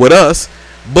with us.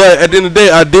 But at the end of the day,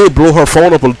 I did blow her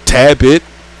phone up a tad bit.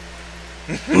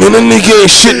 When the nigga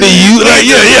ain't shit to you, like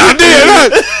I did.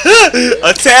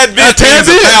 A tad bit.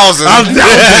 $1,000. I'm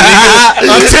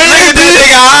telling that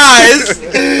nigga eyes.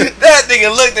 That nigga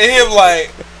looked at him like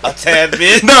a tad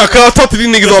bit. Nah, cause I talk to these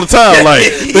niggas all the time. Like,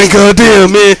 man,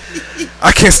 goddamn, man,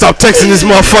 I can't stop texting this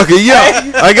motherfucker.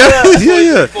 Yeah, I got it.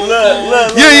 Yeah.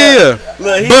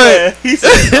 Look, but he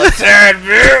said a tad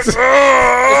bit.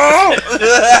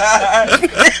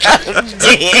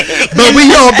 But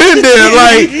we all been there.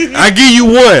 Like, I give you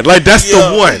one. Like, that's the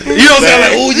one. You know what I'm saying?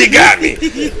 Like, ooh, you got me.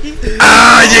 You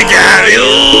got me.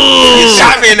 Ooh, you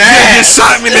shot me in the ass. You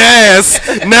shot me in the ass.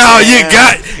 Now you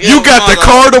got the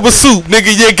card of a soup, nigga.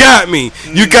 You got me.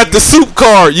 You got the soup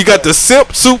card. You got the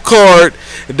simp soup card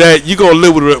that you gonna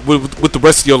live with the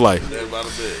rest of your life.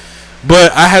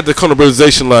 But I had to come to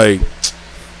realization, like,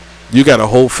 you got a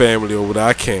whole family over there.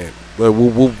 I can't. But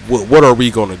what are we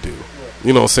gonna do?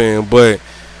 You know what I'm saying? But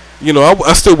you know,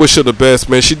 I still wish her the best,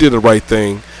 man. She did the right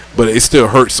thing, but it still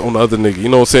hurts on the other nigga. You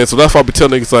know what I'm saying? So that's why I be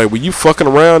telling niggas, like, when you fucking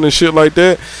around and shit like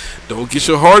that, don't get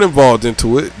your heart involved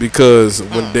into it, because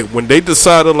when they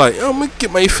decided, like, oh, I'm gonna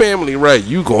get my family right,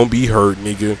 you gonna be hurt,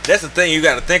 nigga. That's the thing you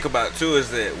gotta think about too, is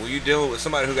that when you dealing with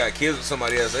somebody who got kids with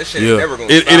somebody else, that shit ain't never gonna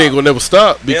stop. It ain't gonna never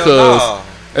stop, because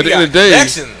at the end of the day,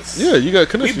 yeah, you got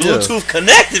connections. We Bluetooth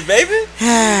connected, baby.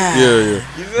 Yeah.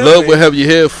 Love will have your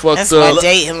head fucked up. That's my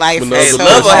dating life. Hey,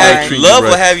 love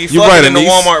will have you fucking in the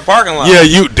Walmart parking lot. Yeah,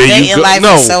 dating life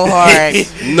is so hard.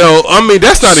 No, I mean,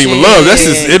 that's not even love. That's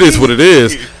just, it is what it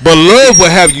is. But love will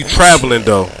have you traveling,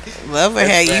 though. Love will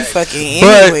have you fucking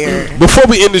anywhere. But before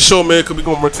we end the show, man, because we're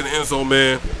going to run to the end zone,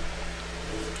 man.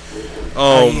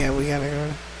 Yeah, we gotta go.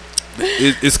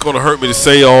 It's gonna hurt me to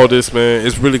say all this, man.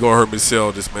 It's really gonna hurt me to say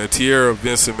all this, man. Tierra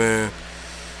Vincent, man,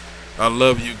 I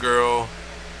love you, girl.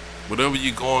 Whatever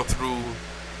you're going through,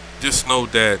 just know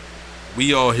that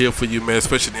we all here for you, man.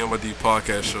 Especially the MID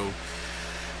podcast show.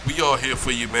 we all here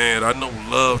for you, man. I know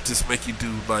love just make you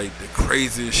do like the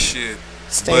craziest shit.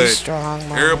 Stay but strong,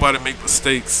 man. Everybody make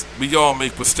mistakes. We all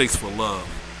make mistakes for love,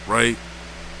 right?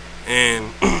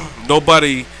 And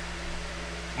nobody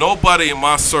in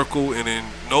my circle and then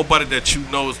nobody that you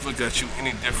know is looking at you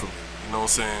any differently. You know what I'm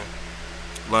saying?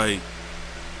 Like,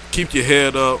 keep your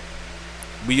head up.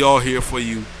 We all here for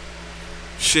you.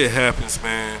 Shit happens,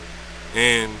 man.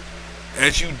 And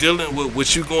as you dealing with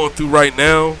what you going through right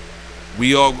now,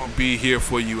 we all gonna be here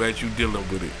for you as you dealing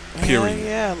with it. Period.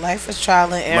 Yeah. Life is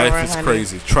trial and error. Life is honey.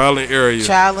 crazy. Trial and error.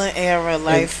 Trial and error.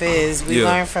 Life is. We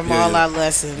learn from all our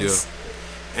lessons.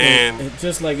 Yeah. And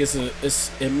just like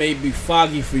it may be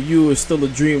foggy for you, it's still a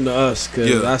dream to us. Cause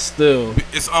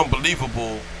it's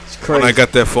unbelievable. It's crazy. When I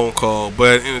got that phone call,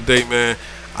 but at the end of the day, man,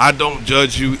 I don't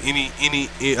judge you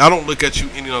I don't look at you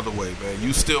any other way, man.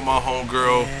 You still my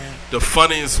homegirl. Yeah.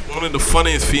 One of the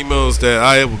funniest females that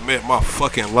I ever met in my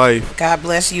fucking life. God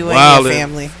bless you and your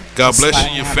family. God bless you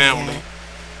and your family.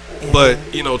 Yeah. But,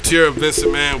 Tierra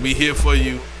Vincent, man, we here for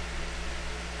you.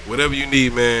 Whatever you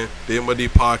need, man. The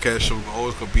MID Podcast Show, we're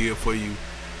always going to be here for you.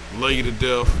 Love you to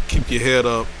death. Keep your head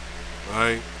up. All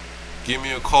right? Give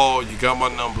me a call. You got my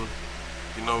number.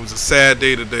 It was a sad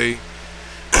day today.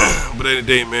 But at the end of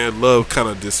the day, man, love kind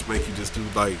of just make you just do,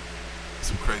 like,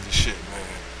 some crazy shit, man.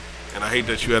 And I hate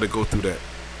that you had to go through that.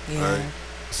 Yeah. All right?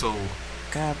 So,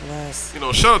 God bless.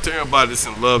 Shout out to everybody that's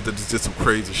in love that just did some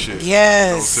crazy shit. Yes. You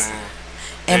know what I'm saying?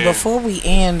 And before we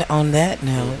end on that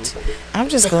note, I'm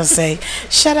just going to say,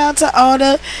 shout out to all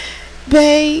the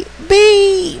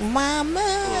baby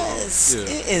mamas. Yeah.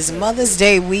 It is Mother's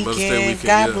Day weekend.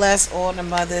 God bless all the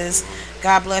mothers.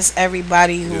 God bless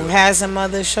everybody who has a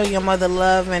mother. Show your mother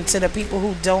love. And to the people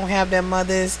who don't have their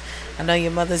mothers, I know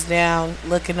your mother's down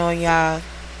looking on y'all,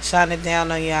 shining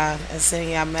down on y'all, and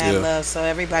sending y'all mad love. So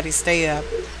everybody stay up.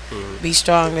 Be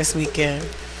strong this weekend.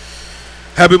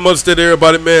 Happy Mother's Day to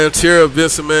everybody, man. Tierra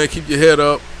Vincent, man, keep your head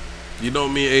up. You know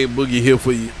me, A Boogie here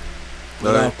for you.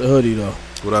 Without the hoodie, though.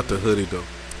 Without the hoodie, though.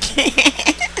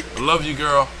 I love you,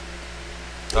 girl.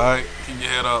 All right, keep your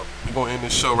head up. We're going to end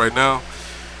this show right now.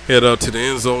 Head up to the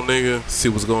end zone, nigga. See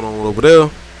what's going on over there.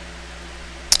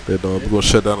 We're going to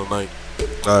shut down tonight.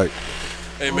 All right.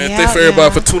 Hey, man, thanks for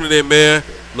everybody for tuning in, man.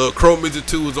 Look, Crow Midget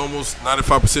 2 is almost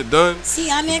 95% done. See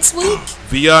y'all next week.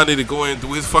 VR need to go in and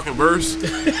do his fucking verse so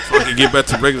I can get back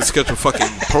to regular schedule fucking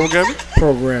programming.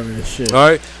 Programming and shit. All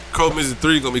right. Crow Midget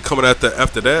 3 going to be coming after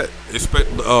that. Expect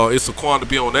it's Laquan to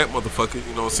be on that motherfucker.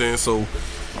 You know what I'm saying? So,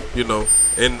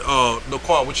 And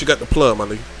Laquan, what you got to plug, my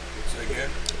nigga? Say again?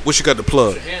 What you got to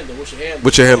plug? What's your handle?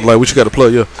 What's your handle? Like, what you got to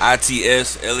plug, yeah?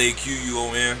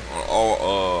 ITSLAQUON on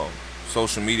all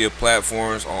social media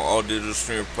platforms, on all digital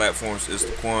streaming platforms. It's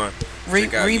Laquan.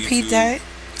 Repeat that.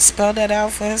 Spell that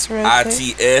out for us real quick.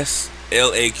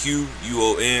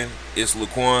 ITSLAQUON. It's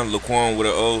Laquan. Laquan with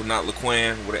an O, not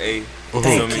Laquan with an A.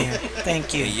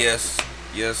 Thank you. And yes,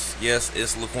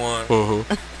 it's Laquan.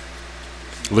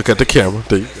 Look at the camera.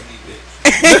 There you go.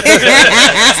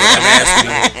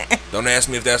 Don't ask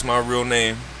me if that's my real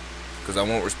name, because I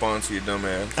won't respond to your dumb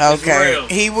ass. Okay.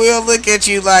 He will look at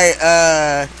you like,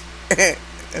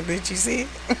 bitch, you see?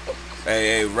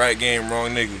 Hey, right game,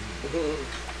 wrong nigga.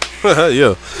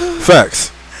 Yeah.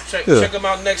 Facts. Check them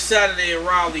out next Saturday in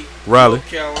Raleigh, North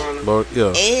Carolina.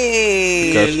 Yeah.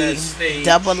 Hey,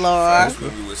 double R. It's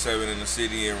going to be with 7 in the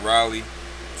city in Raleigh,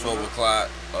 12 o'clock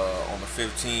on the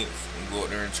 15th. Go out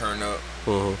there and turn up,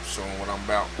 showing what I'm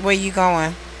about. Where you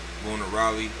going? Going to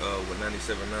Raleigh with 97.9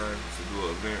 to do an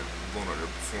event. Going out there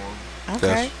to perform.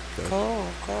 Okay, cool.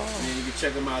 And then you can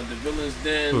check him out at the Villains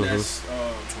Den. That's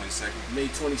 22nd. May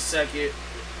 22nd.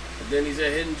 And then he's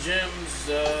at Hidden Gems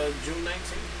June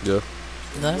 19th. Yeah.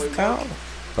 Let's go.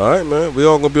 All right, man. We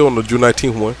all gonna be on the June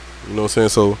 19th one. You know what I'm saying?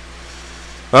 So,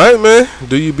 all right, man.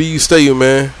 Do you be you stay you,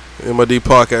 man. MID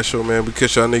Podcast Show, man. We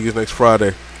catch y'all niggas next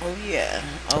Friday. Oh yeah.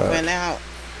 Over and out.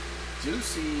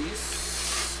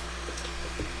 Deuces.